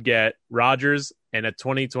Dolphins would get Rodgers and a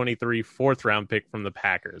 2023 fourth round pick from the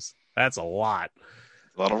Packers. That's a lot.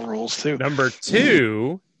 A lot of rules too. Number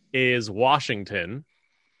 2 is Washington.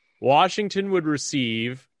 Washington would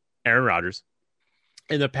receive Aaron Rodgers,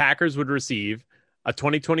 and the Packers would receive a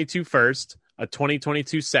 2022 first, a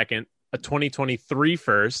 2022 second, a 2023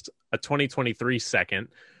 first, a 2023 second,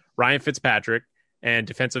 Ryan Fitzpatrick, and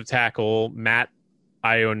defensive tackle Matt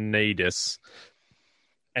Ioannidis.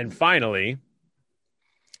 And finally,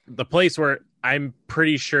 the place where I'm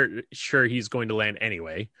pretty sure he's going to land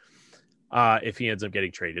anyway, if he ends up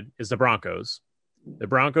getting traded, is the Broncos. The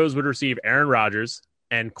Broncos would receive Aaron Rodgers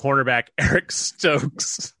and cornerback Eric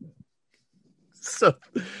Stokes. So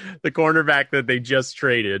the cornerback that they just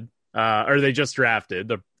traded, or they just drafted,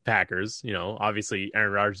 the Packers, obviously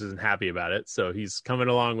Aaron Rodgers isn't happy about it. So he's coming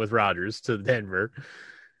along with Rodgers to Denver.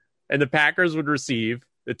 And the Packers would receive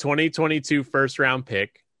the 2022 first round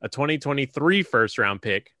pick, a 2023 first round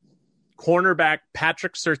pick, cornerback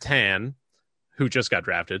Patrick Surtain, who just got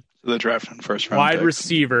drafted. The draft first round wide picks.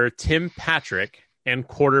 Receiver Tim Patrick, and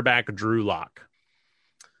quarterback Drew Lock.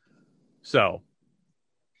 So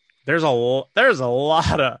there's a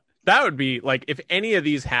lot of, that would be like, if any of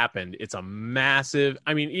these happened, it's a massive,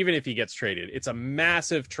 even if he gets traded, it's a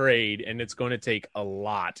massive trade, and it's going to take a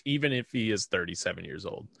lot, even if he is 37 years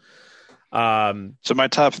old. So my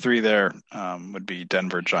top 3 there would be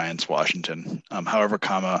Denver, Giants, Washington. However,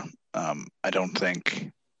 I don't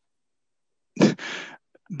think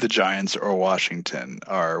the Giants or Washington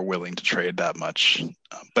are willing to trade that much.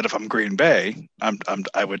 But if I'm Green Bay,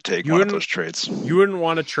 I would take one of those trades. You wouldn't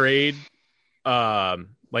want to trade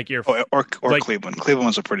like your or Cleveland. Cleveland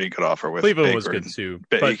was a pretty good offer with Cleveland Baker was good too.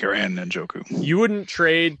 Baker and Njoku. You wouldn't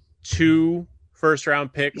trade 2 first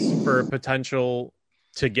round picks for a potential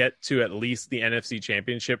to get to at least the NFC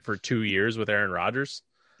Championship for 2 years with Aaron Rodgers?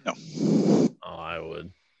 No. Oh, I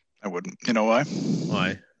would. I wouldn't. You know why?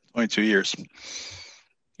 Why? Only 2 years.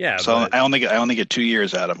 Yeah. So I only get 2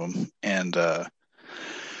 years out of him, and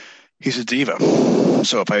he's a diva.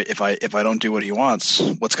 So if I don't do what he wants,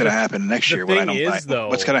 what's going to happen next year?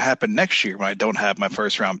 What's going to happen next year when I don't have my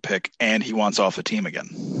first round pick and he wants off the team again?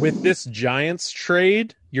 With this Giants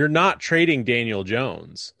trade, you're not trading Daniel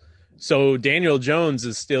Jones. So Daniel Jones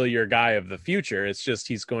is still your guy of the future. It's just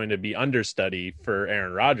he's going to be understudy for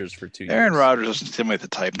Aaron Rodgers for 2 years. Aaron Rodgers doesn't seem like the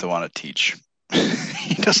type to want to teach.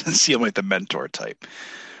 He doesn't seem like the mentor type.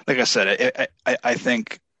 Like I said, I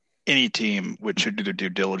think any team should do their due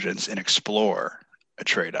diligence and explore a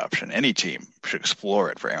trade option. Any team should explore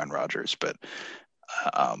it for Aaron Rodgers. But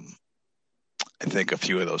I think a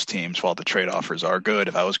few of those teams, while the trade offers are good,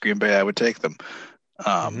 if I was Green Bay, I would take them.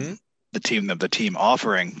 The team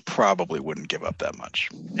offering probably wouldn't give up that much.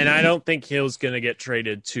 And I don't think Hill's going to get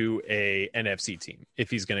traded to a NFC team if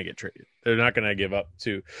he's going to get traded. They're not going to give up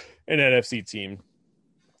to an NFC team,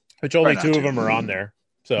 which only 2 of them are on there.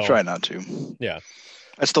 So try not to. Yeah.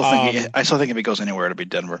 I still think if he goes anywhere, it'll be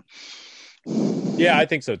Denver. Yeah, I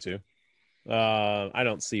think so too. I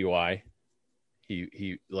don't see why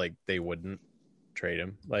he like they wouldn't trade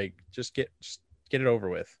him. Like just get it over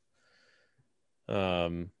with.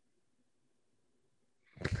 Do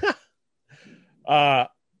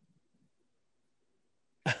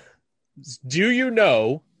you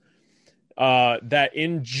know that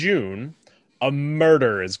in June a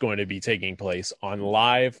murder is going to be taking place on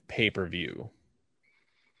live pay-per-view?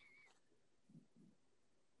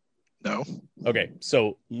 No. Okay,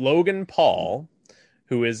 so Logan Paul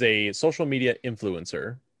who is a social media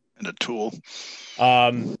influencer, And a tool.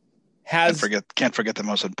 Has can't forget the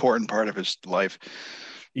most important part of his life.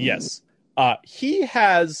 Yes. He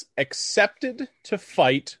has accepted to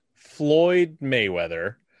fight Floyd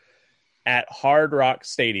Mayweather at Hard Rock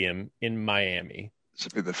Stadium in Miami. This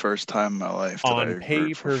would be the first time in my life on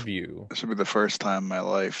pay-per-view. This would be the first time in my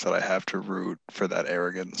life that I have to root for that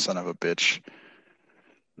arrogant son of a bitch,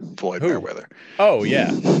 Floyd Mayweather. Oh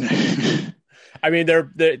yeah. I mean,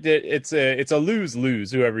 it's a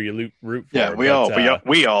lose-lose. Whoever you root for. Yeah, we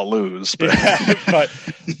all lose. But yeah,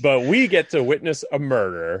 but we get to witness a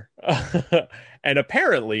murder. And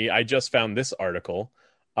apparently, I just found this article.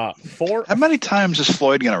 How many times is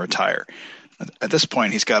Floyd going to retire? At this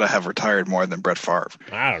point, he's got to have retired more than Brett Favre.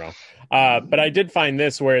 I don't know. But I did find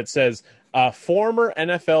this where it says former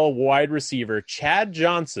NFL wide receiver Chad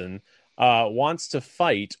Johnson wants to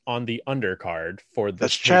fight on the undercard for the.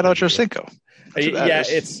 That's Chad Ochocinco.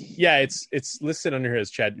 It's listed under here as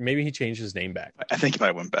Chad. Maybe he changed his name back. I think he might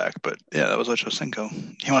have went back, but yeah, that was Ochocinco.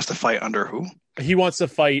 He wants to fight under who? He wants to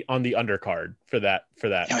fight on the undercard for that.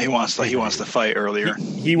 Yeah, he wants to fight earlier.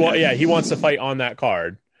 He wants to fight on that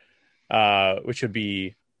card, which would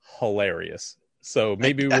be hilarious. So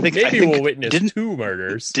maybe we'll witness two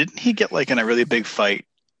murders. Didn't he get like in a really big fight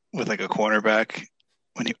with like a cornerback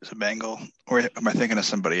when he was a Bengal? Or am I thinking of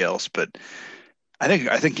somebody else? But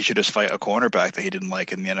I think he should just fight a cornerback that he didn't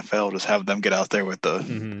like in the NFL. Just have them get out there with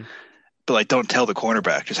the, but like don't tell the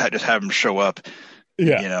cornerback. Just have him show up.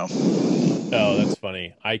 Yeah, you know. Oh, that's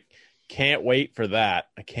funny. I can't wait for that.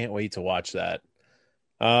 I can't wait to watch that.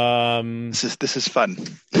 This is fun.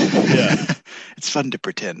 Yeah, it's fun to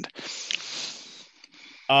pretend.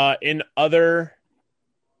 In other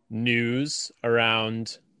news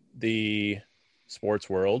around the sports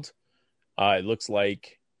world, it looks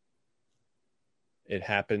like it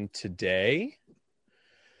happened today.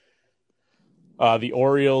 The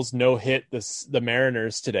Orioles no-hit the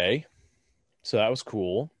Mariners today, so that was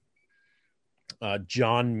cool.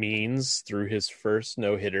 John Means threw his first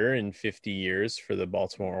no-hitter in 50 years for the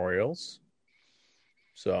Baltimore Orioles.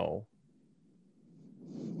 So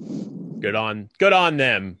good on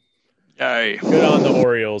them. Yay. Good on the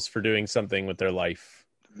Orioles for doing something with their life.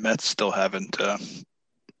 Mets still haven't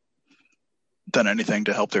done anything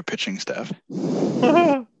to help their pitching staff.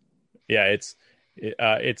 Yeah, it's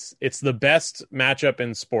the best matchup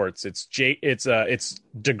in sports. It's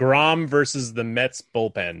DeGrom versus the Mets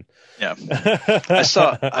bullpen. Yeah,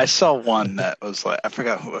 I saw one that was like I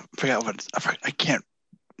can't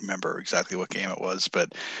remember exactly what game it was,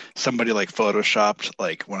 but somebody like photoshopped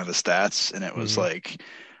like one of the stats, and it was like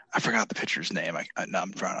I forgot the pitcher's name.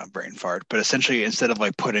 I'm drawing a brain fart, but essentially instead of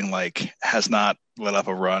like putting like has not let up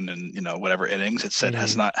a run in whatever innings, it said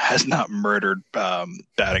has not murdered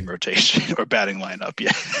batting rotation or batting lineup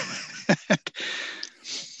yet.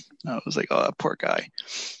 I was like, oh, that poor guy.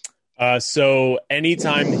 So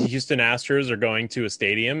anytime the Houston Astros are going to a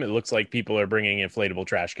stadium, it looks like people are bringing inflatable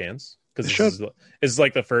trash cans. Because this is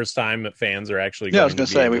like the first time that fans are actually. Yeah, I was going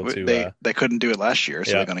to say they couldn't do it last year,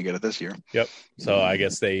 so they're going to get it this year. Yep. So I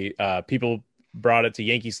guess people brought it to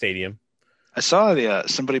Yankee Stadium. I saw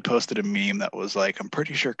somebody posted a meme that was like, I'm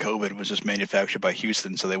pretty sure COVID was just manufactured by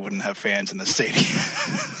Houston, so they wouldn't have fans in the stadium.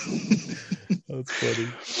 That's funny.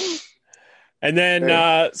 And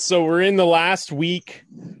then, so we're in the last week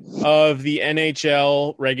of the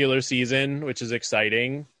NHL regular season, which is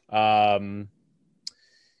exciting. Let's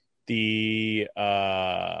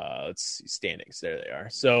see, standings. There they are.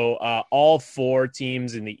 So all four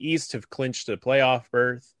teams in the East have clinched a playoff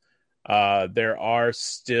berth. There are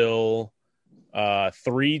still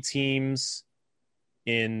three teams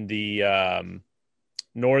in the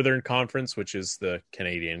Northern Conference, which is the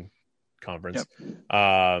Canadian Conference,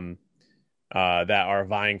 that are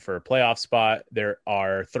vying for a playoff spot. There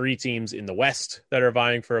are three teams in the West that are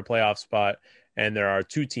vying for a playoff spot, and there are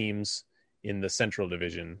two teams in the Central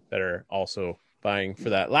Division that are also vying for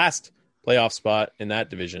that last playoff spot in that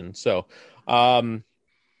division. So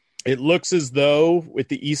it looks as though with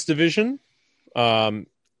the East Division, the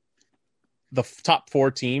top four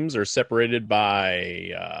teams are separated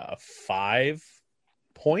by 5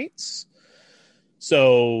 points.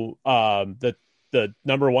 So the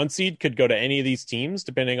number one seed could go to any of these teams,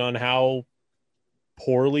 depending on how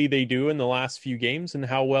poorly they do in the last few games and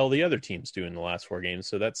how well the other teams do in the last 4 games.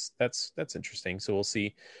 So that's interesting. So we'll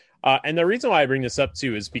see. And the reason why I bring this up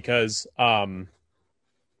too is because I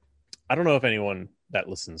don't know if anyone that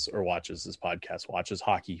listens or watches this podcast watches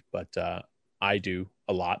hockey, but I do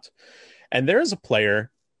a lot. And there is a player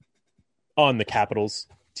on the Capitals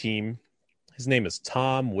team. His name is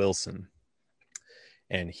Tom Wilson,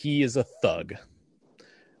 and he is a thug.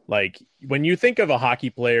 Like when you think of a hockey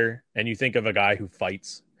player and you think of a guy who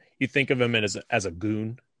fights, you think of him as a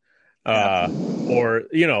goon. Or,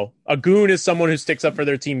 you know, a goon is someone who sticks up for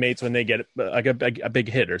their teammates when they get like a big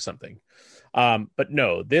hit or something. But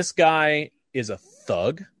no, this guy is a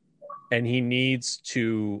thug and he needs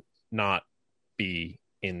to not be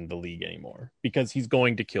in the league anymore because he's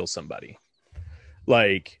going to kill somebody.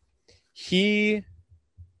 Like he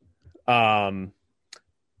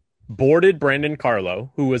boarded Brandon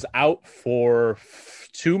Carlo, who was out for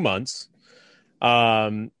 2 months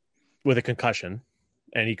with a concussion,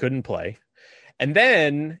 and he couldn't play. And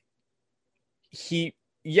then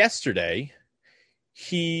yesterday,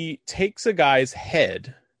 he takes a guy's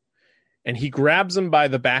head and he grabs him by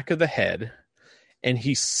the back of the head and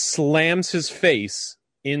he slams his face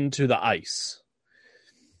into the ice.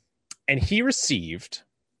 And he received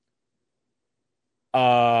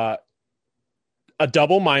a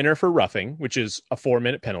double minor for roughing, which is a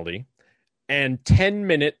 4-minute penalty, and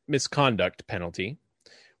 10-minute misconduct penalty,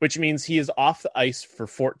 which means he is off the ice for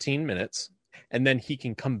 14 minutes, and then he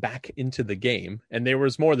can come back into the game. And there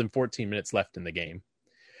was more than 14 minutes left in the game.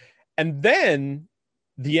 And then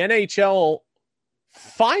the NHL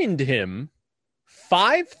fined him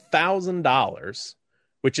 $5,000,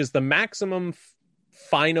 which is the maximum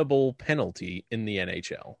finable penalty in the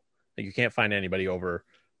NHL. Like you can't fine anybody over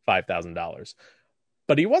 $5,000.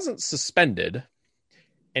 But he wasn't suspended,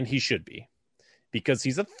 and he should be, because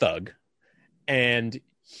he's a thug, and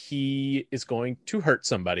he is going to hurt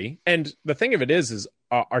somebody. And the thing of it is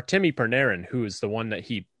Artemi Panarin, who is the one that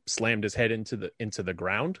he slammed his head into the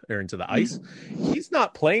ground or into the ice, he's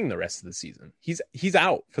not playing the rest of the season. He's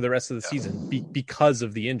out for the rest of the season because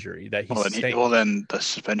of the injury that he's sustained. Well, then the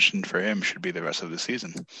suspension for him should be the rest of the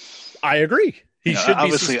season. I agree. He should be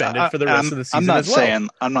suspended for the rest of the season.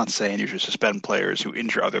 I'm not saying you should suspend players who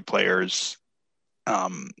injure other players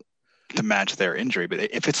to match their injury, but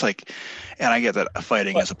if it's like, and I get that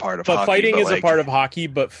fighting is a part of hockey. Fighting is a part of hockey,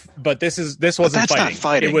 but this wasn't fighting. Not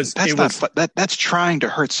fighting. That's trying to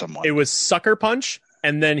hurt someone. It was sucker punch,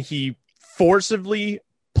 and then he forcibly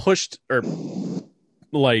pushed or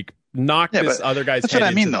like knocked this other guy's head. That's what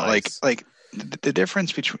I mean, though. Like the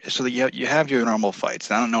difference between you have your normal fights.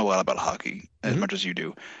 And I don't know a lot about hockey as much as you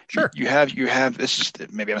do. Sure, you have this is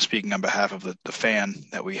maybe I'm speaking on behalf of the fan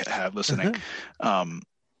that we have listening.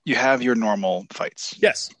 You have your normal fights.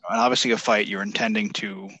 Yes. And obviously a fight, you're intending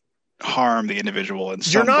to harm the individual in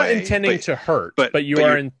some way. You're not intending to hurt, but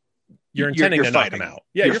you're intending to knock fighting. him out.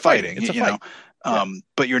 Yeah, you're fighting. It's a fight.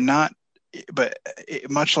 But you're not,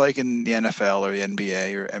 much like in the NFL or the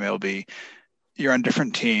NBA or MLB, you're on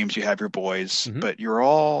different teams, you have your boys, but you're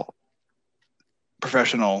all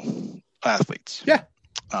professional athletes. Yeah.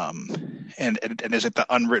 And is it the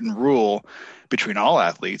unwritten rule between all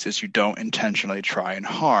athletes is you don't intentionally try and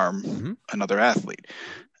harm another athlete.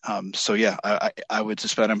 So yeah, I would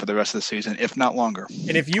suspend him for the rest of the season, if not longer.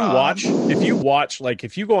 And if you watch, if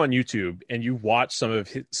you go on YouTube and you watch some of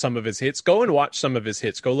his hits, go and watch some of his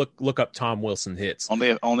hits. Go look up Tom Wilson hits.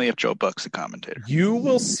 Only if Joe Buck's the commentator. You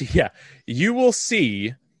will see. Yeah, you will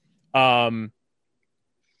see. The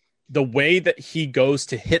way that he goes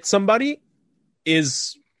to hit somebody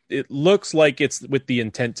it looks like it's with the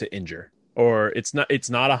intent to injure, or it's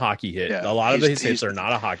not a hockey hit. Yeah, a lot of his hits are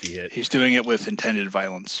not a hockey hit. He's doing it with intended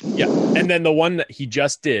violence. Yeah. And then the one that he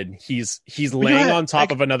just did, he's laying on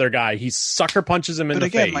top of another guy. He sucker punches him in the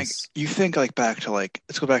face. Like, you think back to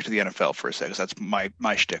let's go back to the NFL for a second. That's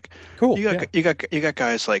my shtick. Cool. You got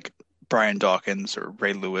guys like Brian Dawkins or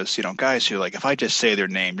Ray Lewis, guys who if I just say their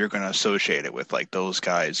name, you're going to associate it with those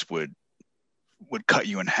guys would cut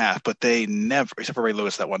you in half, but they never, except for Ray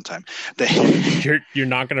Lewis that one time. You're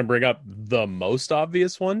not going to bring up the most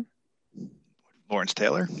obvious one? Lawrence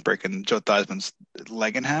Taylor breaking Joe Theismann's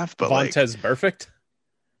leg in half, but Vontaze Burfict.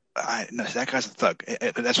 No, that guy's a thug.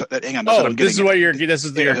 That's what. Hang on. This is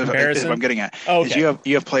your comparison. What I'm getting at. Oh, okay. Is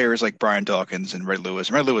you have players like Brian Dawkins and Ray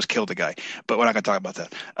Lewis. Ray Lewis killed a guy, but we're not going to talk about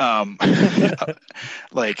that.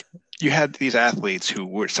 You had these athletes who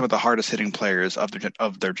were some of the hardest hitting players of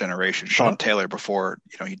their generation. Sean Taylor before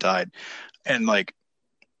he died, and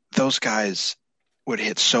those guys would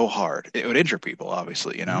hit so hard it would injure people.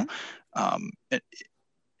 Obviously, and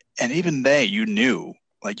even you knew.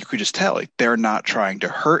 You could just tell, they're not trying to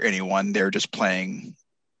hurt anyone. They're just playing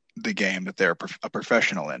the game that they're a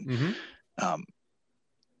professional in.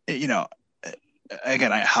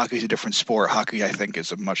 Again, hockey's a different sport. Hockey, I think,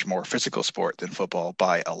 is a much more physical sport than football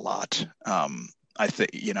by a lot. I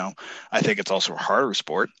think it's also a harder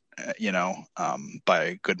sport, by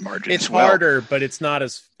a good margin. It's harder, but it's not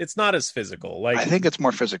as physical. I think it's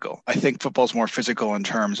more physical. I think football's more physical in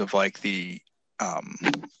terms of the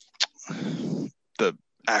the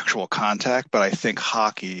actual contact, but I think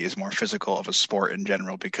hockey is more physical of a sport in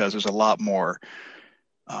general because there's a lot more.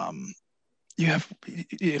 You have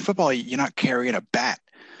in football, you're not carrying a bat.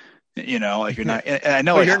 Like you're not. And I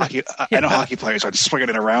know, I know hockey players are swinging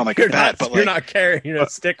it around like a bat, but you're not carrying a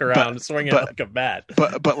stick around swinging it like a bat.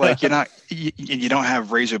 But like you're not. You don't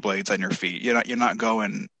have razor blades on your feet. You're not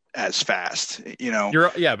going as fast.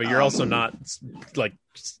 You're also not like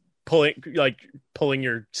pulling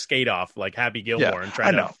your skate off like Happy Gilmore and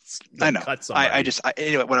trying to cut somebody.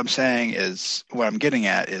 Anyway, what I'm saying is, what I'm getting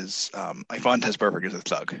at is, like Vontaze Burfict is a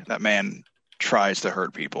thug. That man tries to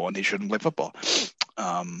hurt people, and he shouldn't play football.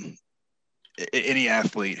 Any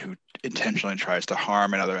athlete who intentionally tries to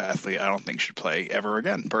harm another athlete, I don't think should play ever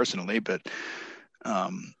again, personally. But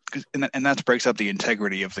and that breaks up the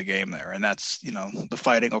integrity of the game there. And that's the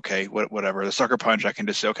fighting, okay, whatever. The sucker punch, I can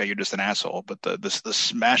just say, okay, you're just an asshole. But the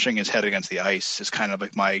smashing his head against the ice is kind of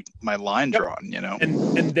like my line drawn.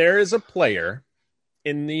 And there is a player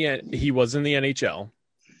he was in the NHL.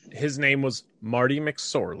 His name was Marty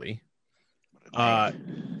McSorley.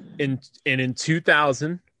 In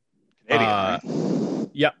 2000,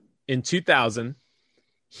 in 2000,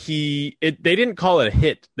 they didn't call it a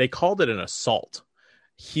hit; they called it an assault.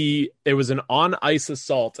 It was an on ice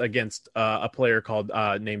assault against a player called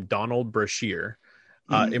named Donald Brashear,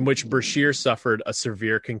 in which Brashear suffered a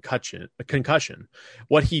severe concussion.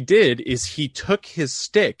 What he did is he took his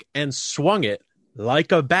stick and swung it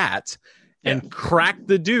like a bat and cracked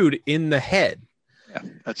the dude in the head. Yeah,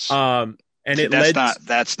 that's and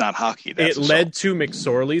that's not hockey. It led to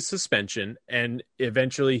McSorley's suspension, and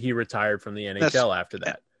eventually he retired from the NHL after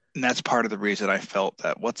that. And that's part of the reason I felt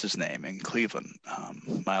that what's his name in Cleveland,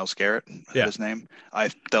 Myles Garrett, his name. I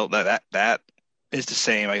felt that is the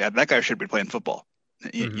same. That guy should be playing football.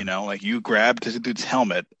 Like you grabbed this dude's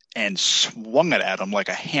helmet and swung it at him like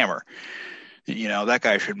a hammer. That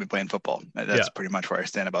guy shouldn't be playing football. That's pretty much where I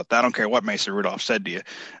stand about that. I don't care what Mason Rudolph said to you.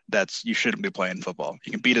 You shouldn't be playing football.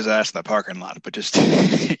 You can beat his ass in the parking lot, but just,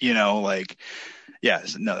 there's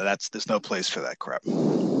no place for that crap.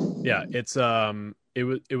 Yeah. It's,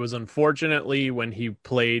 it was unfortunately when he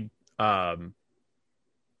played, I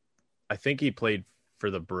think he played for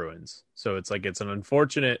the Bruins. So it's like, it's an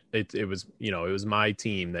unfortunate, it was my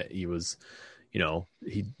team that he was,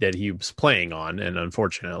 he was playing on. And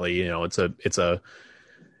unfortunately, it's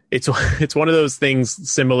one of those things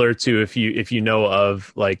similar to if you know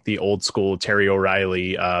of like the old school Terry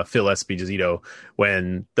O'Reilly, Phil Esposito,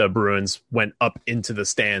 when the Bruins went up into the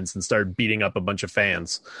stands and started beating up a bunch of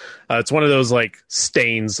fans. It's one of those like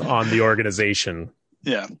stains on the organization.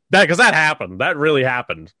 Yeah. Because that happened. That really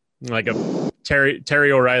happened. Like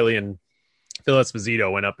Terry O'Reilly and Phil Esposito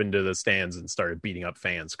went up into the stands and started beating up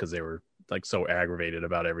fans because they were like so aggravated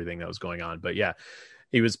about everything that was going on. But yeah,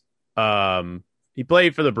 he was he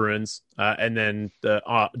played for the Bruins, and then the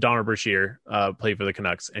Donald Brashear played for the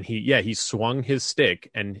Canucks, and he swung his stick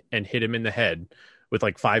and hit him in the head with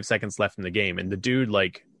like 5 seconds left in the game, and the dude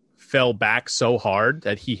like fell back so hard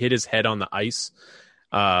that he hit his head on the ice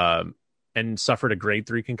and suffered a grade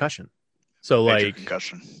 3 concussion. So major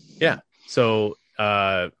concussion. Yeah. So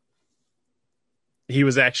he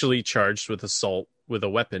was actually charged with assault with a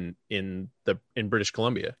weapon in British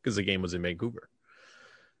Columbia because the game was in Vancouver.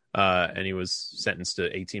 And he was sentenced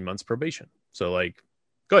to 18 months probation. So like,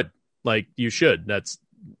 good. Like you should. That's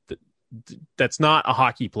not a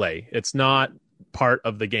hockey play. It's not part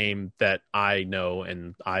of the game that I know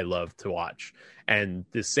and I love to watch. And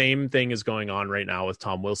the same thing is going on right now with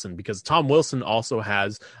Tom Wilson, because Tom Wilson also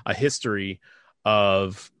has a history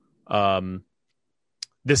of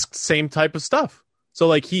this same type of stuff. So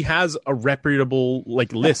like he has a reputable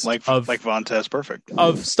like list of Vontaze Burfict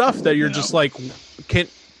of stuff that you're just like,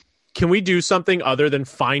 can we do something other than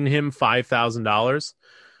fine him $5,000?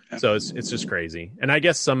 Yeah. So it's just crazy. And I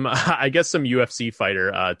guess some UFC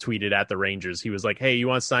fighter tweeted at the Rangers. He was like, "Hey, you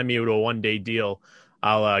want to sign me to a 1-day deal?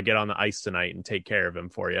 I'll get on the ice tonight and take care of him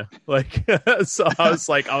for you." Like, so I was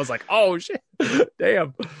like, oh shit,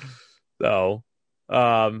 damn. So,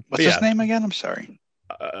 what's his name again? I'm sorry.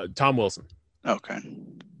 Tom Wilson. Okay.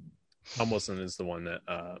 Tom Wilson is the one that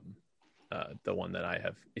I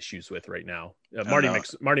have issues with right now. Marty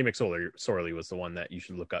McSorley was the one that you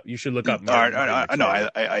should look up. You should look up.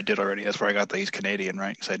 I did already. That's where I got that he's Canadian,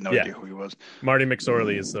 right? Because I had no idea who he was. Marty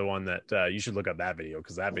McSorley is the one that you should look up that video,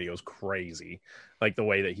 because that video is crazy, like the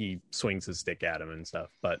way that he swings his stick at him and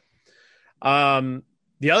stuff. But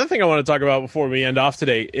the other thing I want to talk about before we end off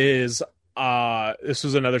today is this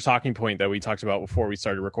was another talking point that we talked about before we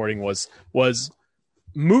started recording was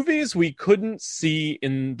movies we couldn't see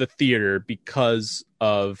in the theater because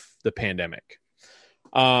of the pandemic.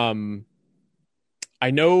 I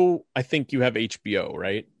know. I think you have HBO,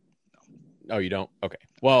 right? Oh, you don't? Okay.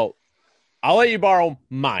 Well, I'll let you borrow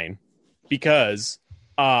mine because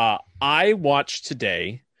I watched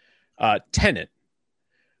today Tenet,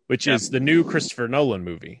 which is the new Christopher Nolan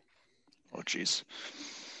movie. Oh, jeez.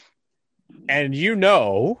 And you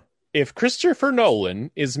know, if Christopher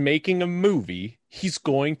Nolan is making a movie, he's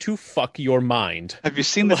going to fuck your mind. Have you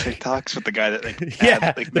seen the TikToks with the guy that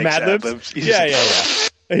the Mad Libs?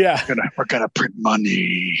 Yeah. We're gonna print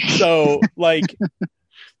money. So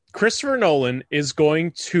Christopher Nolan is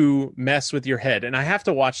going to mess with your head, and I have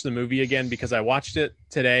to watch the movie again because I watched it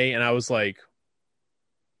today and I was like,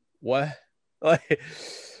 "What?"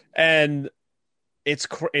 And it's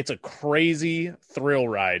a crazy thrill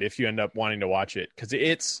ride if you end up wanting to watch it because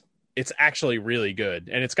it's actually really good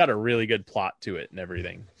and it's got a really good plot to it and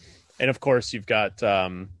everything. And of course, you've got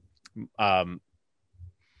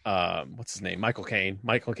what's his name? Michael Caine.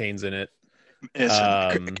 Michael Caine's in it.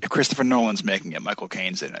 Christopher Nolan's making it. Michael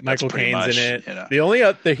Caine's in it. Michael Caine's in it. You know. The only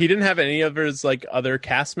he didn't have any of his other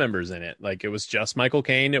cast members in it. Like it was just Michael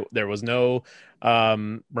Caine. There was no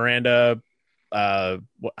Miranda. I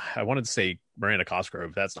wanted to say Miranda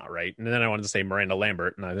Cosgrove. That's not right. And then I wanted to say Miranda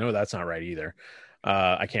Lambert, and I know that's not right either.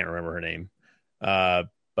 I can't remember her name.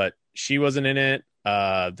 But she wasn't in it.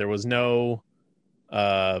 There was no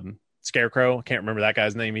Scarecrow. I can't remember that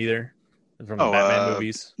guy's name either. From the Batman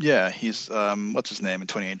movies. Yeah, he's what's his name in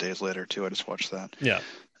 28 Days Later too. I just watched that. Yeah.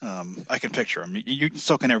 I can picture him.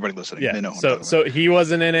 So can everybody listening. Yeah. They know so he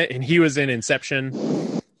wasn't in it, and he was in Inception.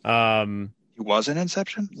 He was in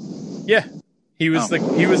Inception? Yeah. He was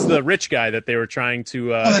the rich guy that they were trying to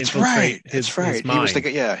that's right. His mind. He was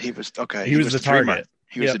he was okay. He was the target. Dreamer.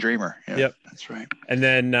 He was the dreamer. Yeah, yep. That's right. And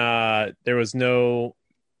then there was no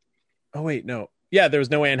Yeah, there was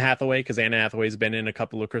no Anne Hathaway because Anne Hathaway's been in a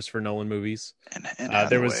couple of Christopher Nolan movies.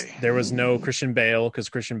 There was no Christian Bale because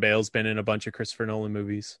Christian Bale's been in a bunch of Christopher Nolan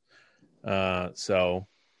movies. So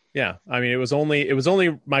yeah, I mean it was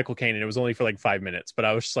only Michael Caine and it was only for 5 minutes, but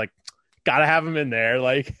I was just like, gotta have him in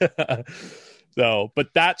there, So,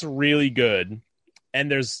 but that's really good. And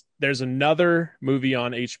there's another movie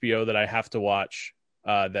on HBO that I have to watch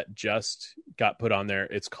that just got put on there.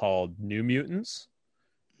 It's called New Mutants.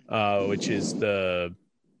 Which is the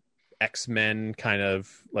X-Men kind of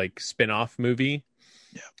spin-off movie.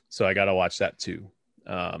 Yeah. So I got to watch that too.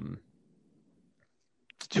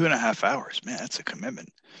 2.5 hours, man. That's a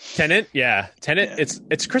commitment. Tenet. Yeah.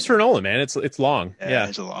 It's Christopher Nolan, man. It's long. Yeah.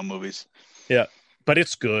 It's a long movies. Yeah. But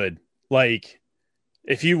it's good.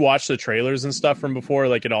 If you watch the trailers and stuff from before,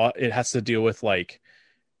 it has to deal with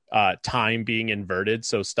time being inverted.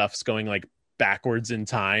 So stuff's going backwards in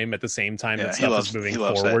time at the same time that stuff is moving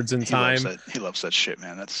forwards in time. He loves that shit,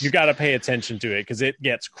 man. You got to pay attention to it because it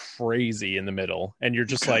gets crazy in the middle, and you're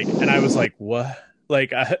just and I was like, what?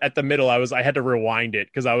 At the middle, I had to rewind it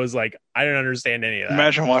because I was like, I didn't understand any of that.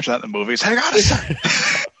 Imagine watching that in the movies. Hang on a second.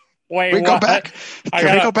 Wait, we go back.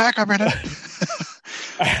 Can we go back a minute?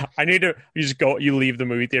 I need to. You leave the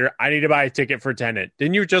movie theater. I need to buy a ticket for Tenet.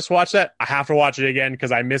 Didn't you just watch that? I have to watch it again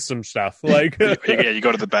because I missed some stuff. Yeah, you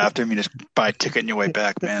go to the bathroom, you just buy a ticket on your way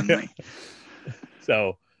back, man.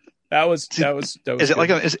 So that was. Is it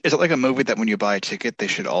like a movie that when you buy a ticket, they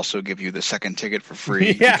should also give you the second ticket for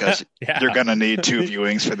free because you're gonna need 2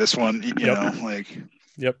 viewings for this one? You know.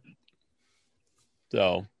 Yep.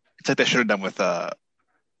 So it's like they should have done with a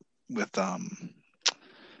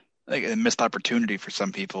missed opportunity for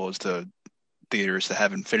some people is the theaters to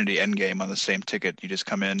have Infinity Endgame on the same ticket. You just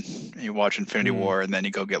come in and you watch Infinity War and then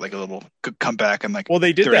you go get a little come back in they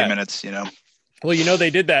did 30 that. minutes, Well, they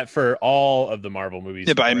did that for all of the Marvel movies.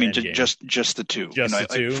 Yeah, but I mean just the two. Just the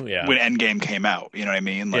two, yeah. When Endgame came out, you know what I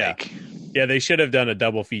mean? Yeah, they should have done a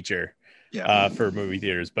double feature for movie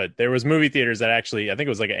theaters. But there was movie theaters that actually, I think it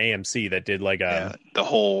was an AMC that did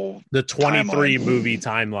the 23 movie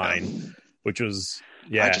timeline, which was...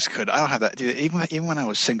 Yeah, I just could. I don't have that. Dude, even when I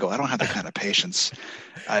was single, I don't have that kind of patience.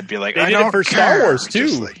 I'd be like, they did it for Star Wars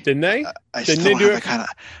too, didn't they? Didn't they do it?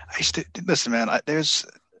 Listen, man. It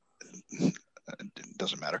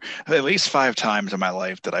doesn't matter. At least 5 times in my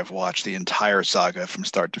life that I've watched the entire saga from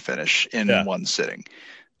start to finish in one sitting.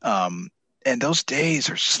 And those days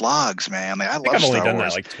are slogs, man. I love Star Wars. I've only done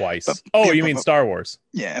that twice. You mean Star Wars?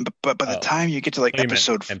 Yeah, but by the time you get to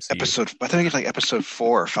episode, by the time you get to episode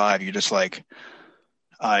 4 or 5, you're just like,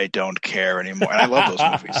 I don't care anymore. And I love those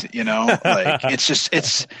movies,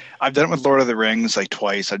 I've done it with Lord of the Rings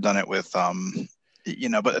twice. I've done it with, but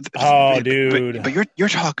dude. But you're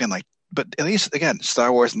talking but at least again,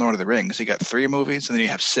 Star Wars and Lord of the Rings, you got 3 movies and then you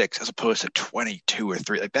have 6 as opposed to 22 or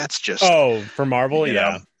 3. Like that's just for Marvel,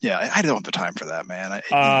 yeah. I don't have the time for that, man.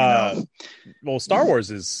 Well, Star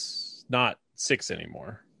Wars is not 6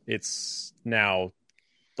 anymore. It's now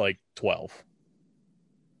like 12.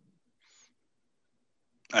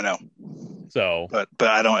 I know. So, but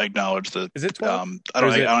I don't acknowledge the. Is it 12? I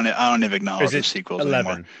don't even acknowledge the sequels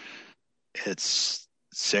 11? Anymore. It's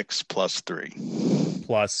 6 plus 3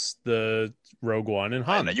 plus the Rogue One and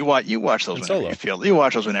Han. You watch those whenever you feel. You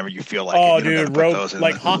watch those whenever you feel like. Oh, dude,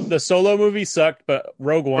 the Solo movie sucked, but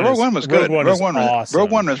Rogue One was good. Rogue One was awesome.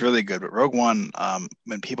 Rogue One was really good, but Rogue One,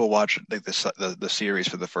 when people watch like the series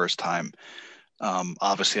for the first time.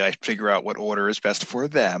 Obviously, I figure out what order is best for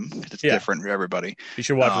them. It's different for everybody. You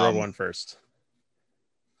should watch Rogue One first.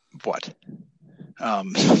 What?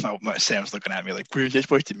 Sam's looking at me like, what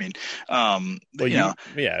do you mean?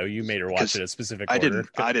 You made her watch it in a specific order.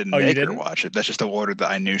 I didn't make her watch it. That's just the order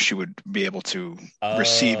that I knew she would be able to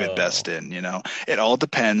receive it best in. It all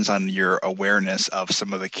depends on your awareness of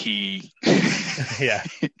some of the key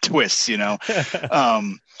twists.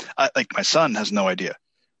 Like my son has no idea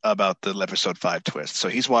about the episode 5 twist, so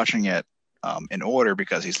he's watching it in order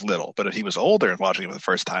because he's little. But if he was older and watching it for the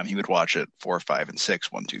first time, he would watch it 4, 5, and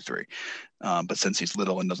 6, 1, 2, 3. But since he's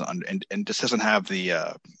little and and just doesn't have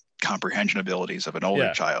the comprehension abilities of an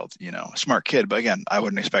older child, a smart kid. But again, I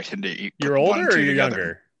wouldn't expect him to eat. You're older or you're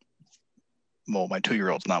younger? Well, my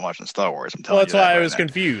 2-year-old's not watching Star Wars. I'm telling you. That's why I was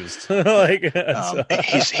confused.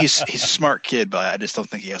 He's a smart kid, but I just don't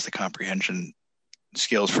think he has the comprehension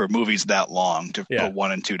skills for movies that long to put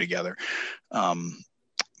 1 and 2 together.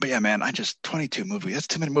 But yeah, man, 22 movies. That's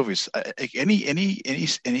too many movies.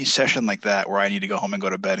 Any session like that where I need to go home and go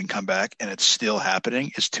to bed and come back and it's still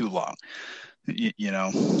happening is too long.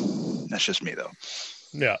 That's just me though.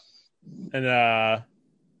 Yeah. And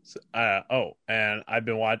and I've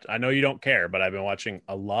been watching. I know you don't care, but I've been watching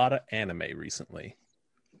a lot of anime recently.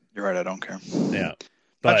 You're right. I don't care. Yeah.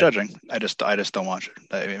 Not judging. I just don't watch it.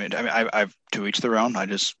 I mean, I've to each their own. I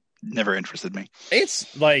just never interested me.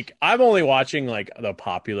 It's like I'm only watching like the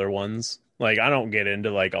popular ones. Like I don't get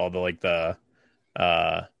into like all the like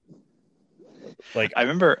I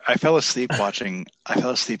remember I fell asleep when I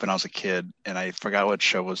was a kid and I forgot what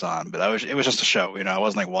show was on, but it was just a show, I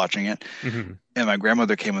wasn't like watching it. Mm-hmm. And my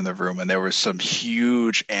grandmother came in the room and there was some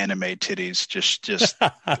huge anime titties just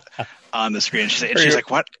on the screen. She's like,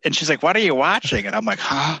 what? And she's like, what are you watching? And I'm like,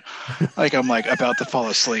 huh? Like I'm like about to fall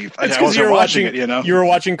asleep. I wasn't watching it, You were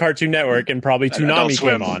watching Cartoon Network and probably Toonami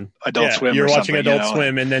came on. Adult Swim. You were watching Adult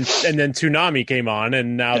Swim and then Toonami came on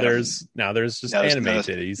and now there's just anime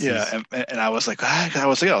titties. Yeah, and I was like, I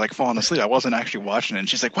was like falling asleep. I wasn't actually watching it. And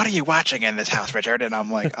she's like, what are you watching in this house, Richard? And I'm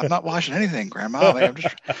like, I'm not watching anything, Grandma. Like, I'm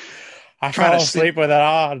just I fell asleep with it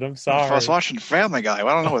on. I'm sorry. I was watching Family Guy. I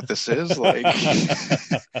don't know what this is. Like,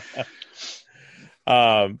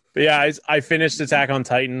 but yeah, I finished Attack on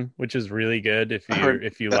Titan, which is really good.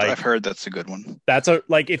 If you like, I've heard that's a good one. So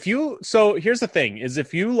here's the thing: is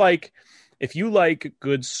if you like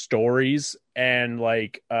good stories and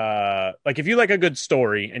like if you like a good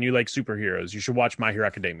story and you like superheroes, you should watch My Hero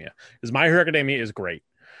Academia. Because My Hero Academia is great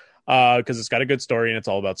because it's got a good story and it's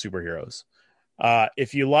all about superheroes.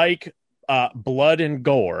 If you like blood and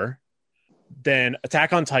gore, then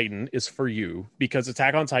Attack on Titan is for you because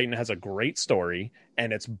Attack on Titan has a great story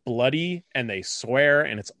and it's bloody and they swear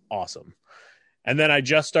and it's awesome. And then I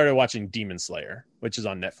just started watching Demon Slayer, which is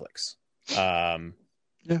on Netflix.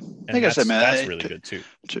 Like I said, man, that's really good too.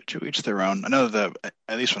 To each their own. I know that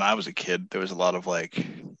at least when I was a kid, there was a lot of like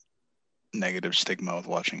negative stigma with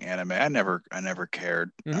watching anime. I never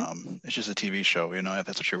cared. Mm-hmm. It's just a TV show, if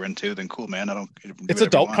that's what you're into, then cool, man. It's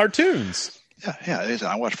adult cartoons. Yeah, it is.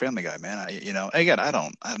 I watch Family Guy, man. Again,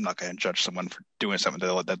 I'm not going to judge someone for doing something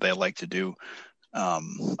that they like to do.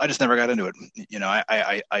 I just never got into it.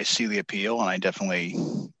 I see the appeal, and I definitely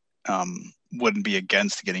wouldn't be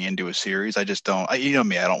against getting into a series. I just don't.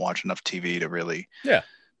 Me, I don't watch enough TV to really. Yeah.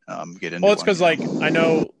 Get into. Well, it's because I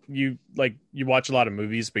know you watch a lot of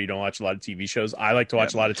movies, but you don't watch a lot of TV shows. I like to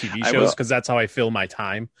watch a lot of TV shows because that's how I fill my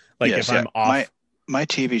time. I'm off my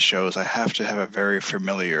TV shows, I have to have a very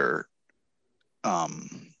familiar, not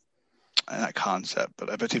concept, but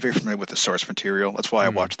I have to be very familiar with the source material. That's why I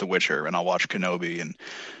watch The Witcher and I'll watch Kenobi and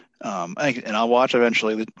I'll watch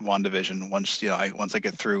eventually the WandaVision once I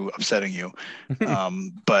get through upsetting you.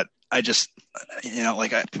 But I just,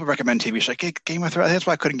 people recommend TV shows like Game of Thrones. That's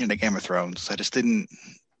why I couldn't get into Game of Thrones. I just didn't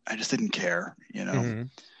care, Mm-hmm.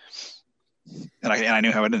 And I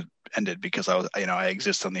knew how it ended because I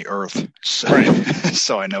exist on the earth, so right.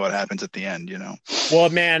 So I know what happens at the end. Well,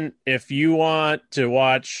 man, if you want to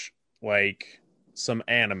watch like some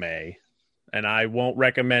anime, and I won't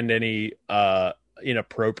recommend any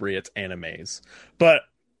inappropriate animes, but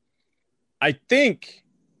I think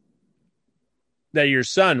that your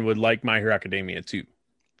son would like My Hero Academia too,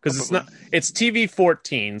 because it's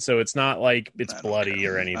TV-14, so it's not like it's bloody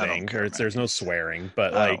or anything, or there's no swearing,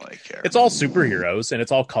 but it's all superheroes and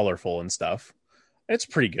it's all colorful and stuff. It's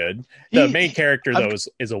pretty good. The main character though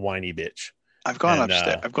is a whiny bitch. I've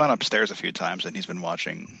gone upstairs a few times, and he's been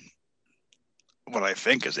watching what I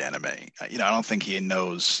think is anime. I don't think he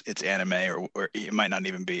knows it's anime, or it might not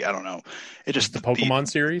even be. I don't know. It just the Pokemon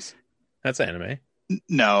series. That's anime.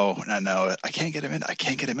 No. I can't get him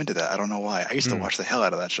into that. I don't know why. I used to watch the hell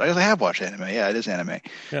out of that show. I have watched anime. Yeah, it is anime.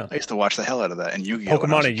 Yeah. I used to watch the hell out of that. And Yu-Gi-Oh!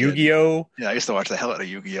 Pokemon and Yu-Gi-Oh! Yeah, I used to watch the hell out of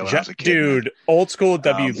Yu-Gi-Oh! When I was a kid. Dude, old school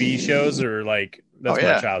WB shows are like, that's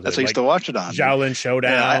my childhood. That's what I used to watch it on. Shaolin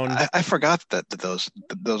Showdown. Yeah, I forgot that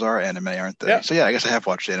those are anime, aren't they? Yeah. So yeah, I guess I have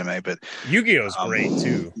watched anime, but Yu-Gi-Oh! Is great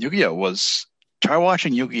too. Yu-Gi-Oh! was... Try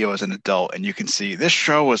watching Yu-Gi-Oh! As an adult, and you can see this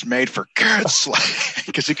show was made for kids,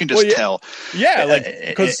 because you can just tell. Yeah,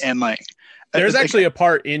 there's actually a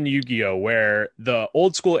part in Yu-Gi-Oh! Where the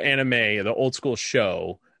old school anime, the old school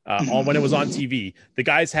show, when it was on TV, the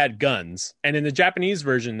guys had guns, and in the Japanese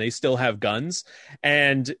version, they still have guns,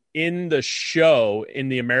 and in the show, in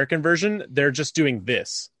the American version, they're just doing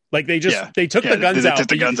this. Like they took the guns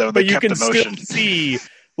out, but you can still see.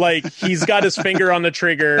 Like he's got his finger on the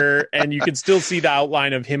trigger, and you can still see the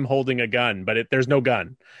outline of him holding a gun, but there's no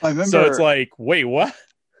gun. I remember, so it's like, wait, what?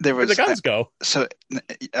 Where the guns go? So,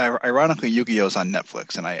 ironically, Yu-Gi-Oh's on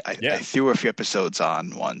Netflix, and I threw a few episodes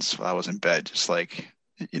on once while I was in bed, just like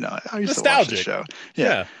I used to watch the show.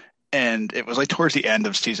 Yeah. And it was like towards the end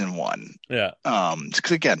of season 1. Yeah.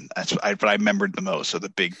 Because again, that's what I remembered the most. So the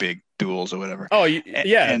big duels or whatever. Oh,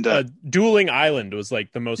 yeah. And Dueling Island was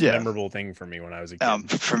like the most memorable thing for me when I was a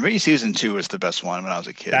kid. For me, season 2 was the best one when I was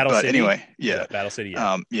a kid. Battle City? Anyway, Battle City.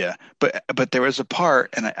 Yeah. But there was a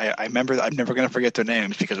part, and I remember, I'm never going to forget their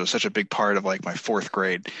names because it was such a big part of like my 4th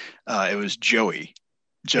grade. It was Joey.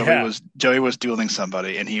 Joey was dueling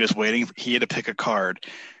somebody, and he was waiting. He had to pick a card.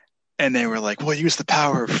 And they were like, well, use the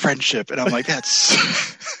power of friendship. And I'm like,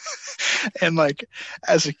 that's... And like,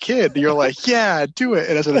 as a kid, you're like, yeah, do it.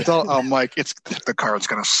 And as an adult, I'm like, the card's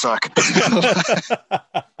going to suck.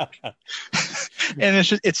 And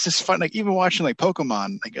it's just fun. Like even watching like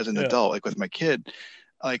Pokemon, like as an adult, like with my kid,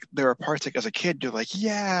 like there are parts like as a kid, you're like,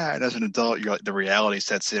 yeah. And as an adult, you're like, the reality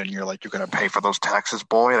sets in and you're like, you're going to pay for those taxes,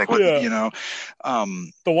 boy. Like, what, the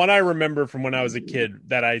one I remember from when I was a kid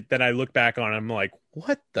that I look back on, I'm like,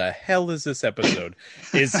 what the hell is this episode?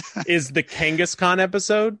 Is the Kangaskhan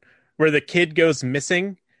episode where the kid goes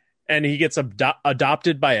missing and he gets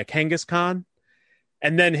adopted by a Kangaskhan,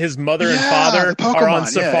 and then his mother and father are on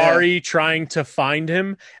safari trying to find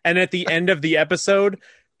him, and at the end of the episode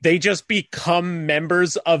they just become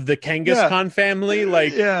members of the Kangaskhan family.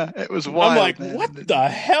 Like, it was wild. I'm like, man. What the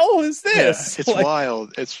hell is this? It's like,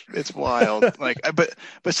 wild. It's wild. Like, but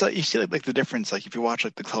so you see like the difference. Like if you watch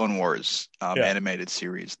like the Clone Wars animated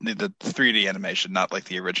series, the 3D animation, not like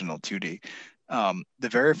the original 2D. The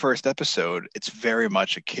very first episode, it's very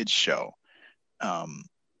much a kids show.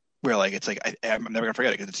 Where like it's like I'm never gonna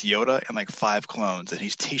forget it because it's Yoda and like 5 clones, and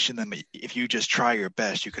he's teaching them if you just try your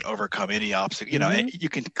best, you can overcome any obstacle. And you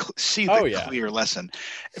can see the clear lesson.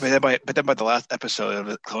 But then by the last episode of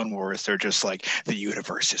the Clone Wars, they're just like the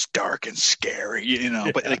universe is dark and scary,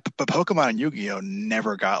 But Pokemon and Yu-Gi-Oh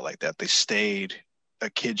never got like that. They stayed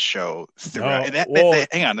a kids show throughout.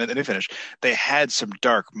 Hang on, let me finish. They had some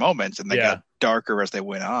dark moments, and they got darker as they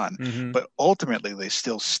went on. But ultimately, they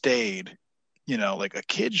still stayed. Like a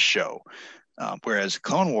kid's show, whereas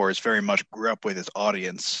Clone Wars very much grew up with its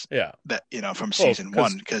audience. That from season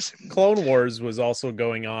 1, because Clone Wars was also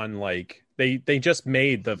going on. Like they just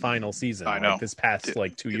made the final season. I know this past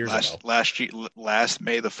like 2 years ago. Last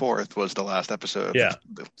May the 4th was the last episode. Of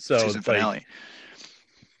the season finale.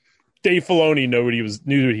 Dave Filoni knew what he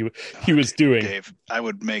was doing. Dave, I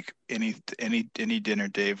would make any dinner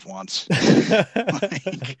Dave wants.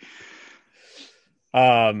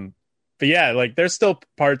 But yeah, like there's still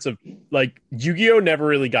parts of like Yu-Gi-Oh never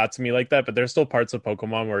really got to me like that, but there's still parts of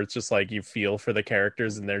Pokemon where it's just like you feel for the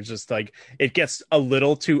characters, and there's just like it gets a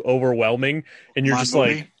little too overwhelming, and you're just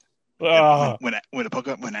like, when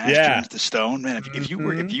Ash turns to stone, man. If you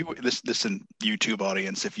were listen, YouTube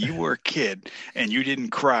audience, if you were a kid and you didn't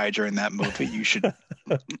cry during that movie, you should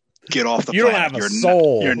get off the planet. You don't have a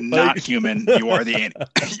soul. You're not human. You are the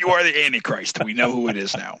Antichrist. We know who it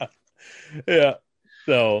is now. Yeah.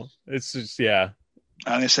 So it's just I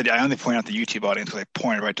only point out the YouTube audience because I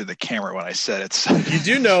pointed right to the camera when I said it. You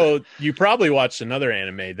do know you probably watched another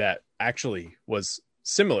anime that actually was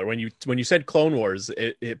similar. When you said Clone Wars,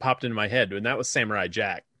 it popped into my head, and that was Samurai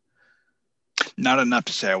Jack. Not enough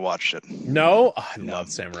to say I watched it. No, I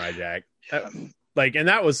love Samurai Jack. Yeah. And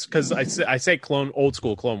that was because I say old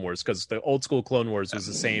school Clone Wars, because the old school Clone Wars was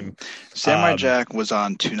the same. Samurai Jack was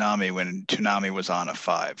on Toonami when Toonami was on a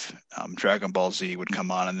 5. Dragon Ball Z would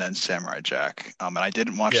come on, and then Samurai Jack. And I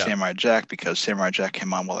didn't watch Samurai Jack because Samurai Jack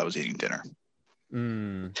came on while I was eating dinner.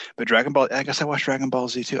 But Dragon Ball, I guess I watched Dragon Ball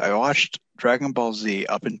Z too. I watched Dragon Ball Z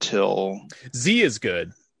up until Z is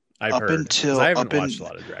good. I haven't watched a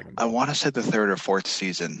lot of Dragon Ball. I want to say the 3rd or 4th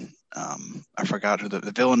season. I forgot who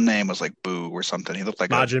the villain name was, like Boo or something. He looked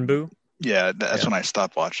like Majin Buu. Yeah, that's when I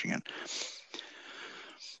stopped watching it.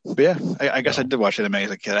 But yeah, I guess I did watch anime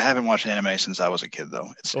as a kid. I haven't watched anime since I was a kid, though.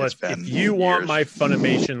 It's been if you want my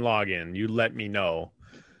Funimation login, you let me know,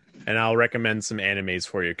 and I'll recommend some animes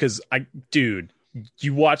for you. Because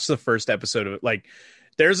you watch the first episode of it. Like,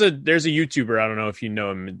 there's a YouTuber, I don't know if you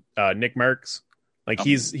know him, Nick Merckx. Like,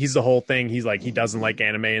 he's the whole thing. He's like, he doesn't like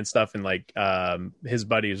anime and stuff. And like, his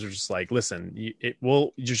buddies are just like, listen,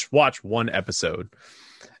 we'll just watch one episode.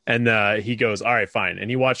 And he goes, all right, fine. And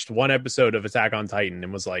he watched one episode of Attack on Titan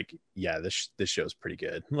and was like, yeah, this show's pretty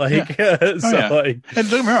good. Like, like, and don't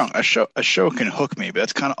get me wrong, a show can hook me, but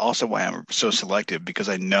that's kind of also why I'm so selective, because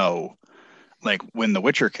I know, like, when The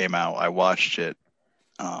Witcher came out, I watched it.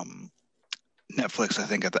 Netflix,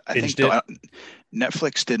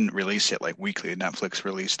 Netflix didn't release it like weekly. Netflix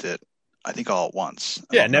released it, I think, all at once.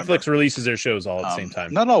 Yeah, Netflix releases their shows all at the same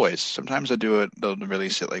time. Not always. Sometimes they'll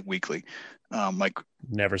release it like weekly.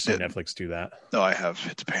 Never seen Netflix do that. No, I have.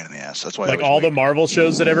 It's a pain in the ass. That's why. Like, all the Marvel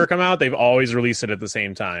shows that ever come out, they've always released it at the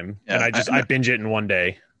same time, and I binge it in one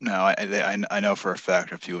day. No, I know for a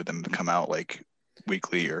fact a few of them come out like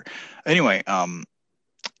weekly or anyway.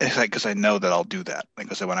 It's like, because I know that I'll do that.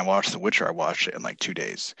 Like I said, when I watched The Witcher, I watched it in like 2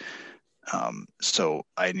 days. So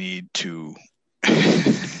I need to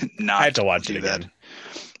not I had to watch it again. That.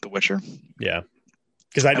 The Witcher? Yeah.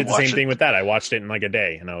 Because I did the same thing with that. I watched it in like a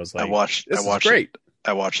day, and I was like, this is great.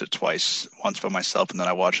 I watched it twice, once by myself, and then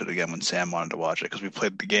I watched it again when Sam wanted to watch it, because we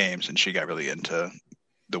played the games, and she got really into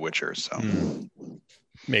The Witcher. So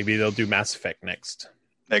maybe they'll do Mass Effect next.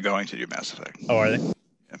 They're going to do Mass Effect. Oh, are they?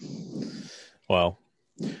 Yeah. Well,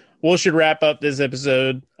 we should wrap up this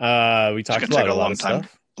episode. We talked about a lot of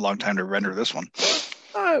stuff. A long time to render this one.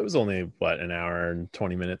 It was only an hour and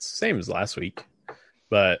 20 minutes, same as last week.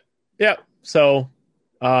 But yeah, so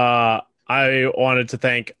I wanted to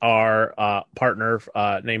thank our partner,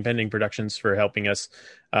 Name Pending Productions, for helping us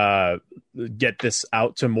get this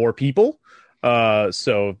out to more people,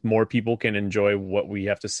 so more people can enjoy what we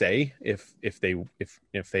have to say. If they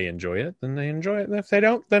enjoy it, then they enjoy it, and if they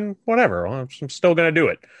don't, then whatever. I'm still gonna do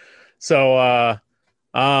it. So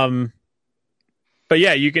but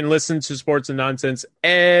yeah, you can listen to Sports and Nonsense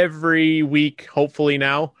every week, hopefully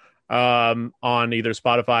now, on either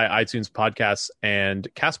Spotify, iTunes Podcasts, and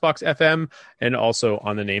Castbox FM, and also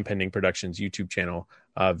on the Name Pending Productions YouTube channel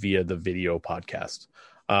via the video podcast.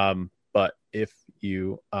 But if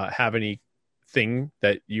you have anything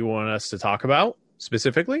that you want us to talk about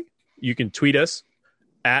specifically, you can tweet us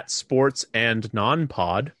at Sports and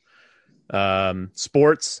Nonpod.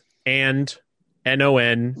 Sports and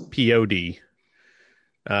NONPOD.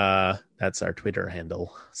 That's our Twitter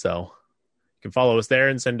handle. So you can follow us there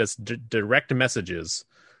and send us direct messages,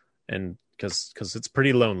 and because it's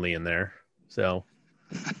pretty lonely in there. So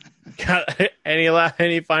got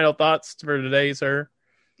any final thoughts for today, sir?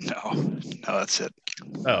 No, that's it.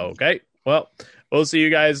 Oh, okay. Well, we'll see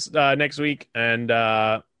you guys next week, and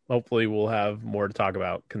hopefully we'll have more to talk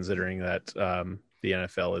about, considering that the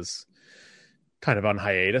NFL is kind of on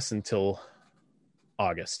hiatus until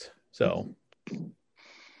August. So, all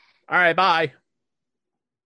right, bye.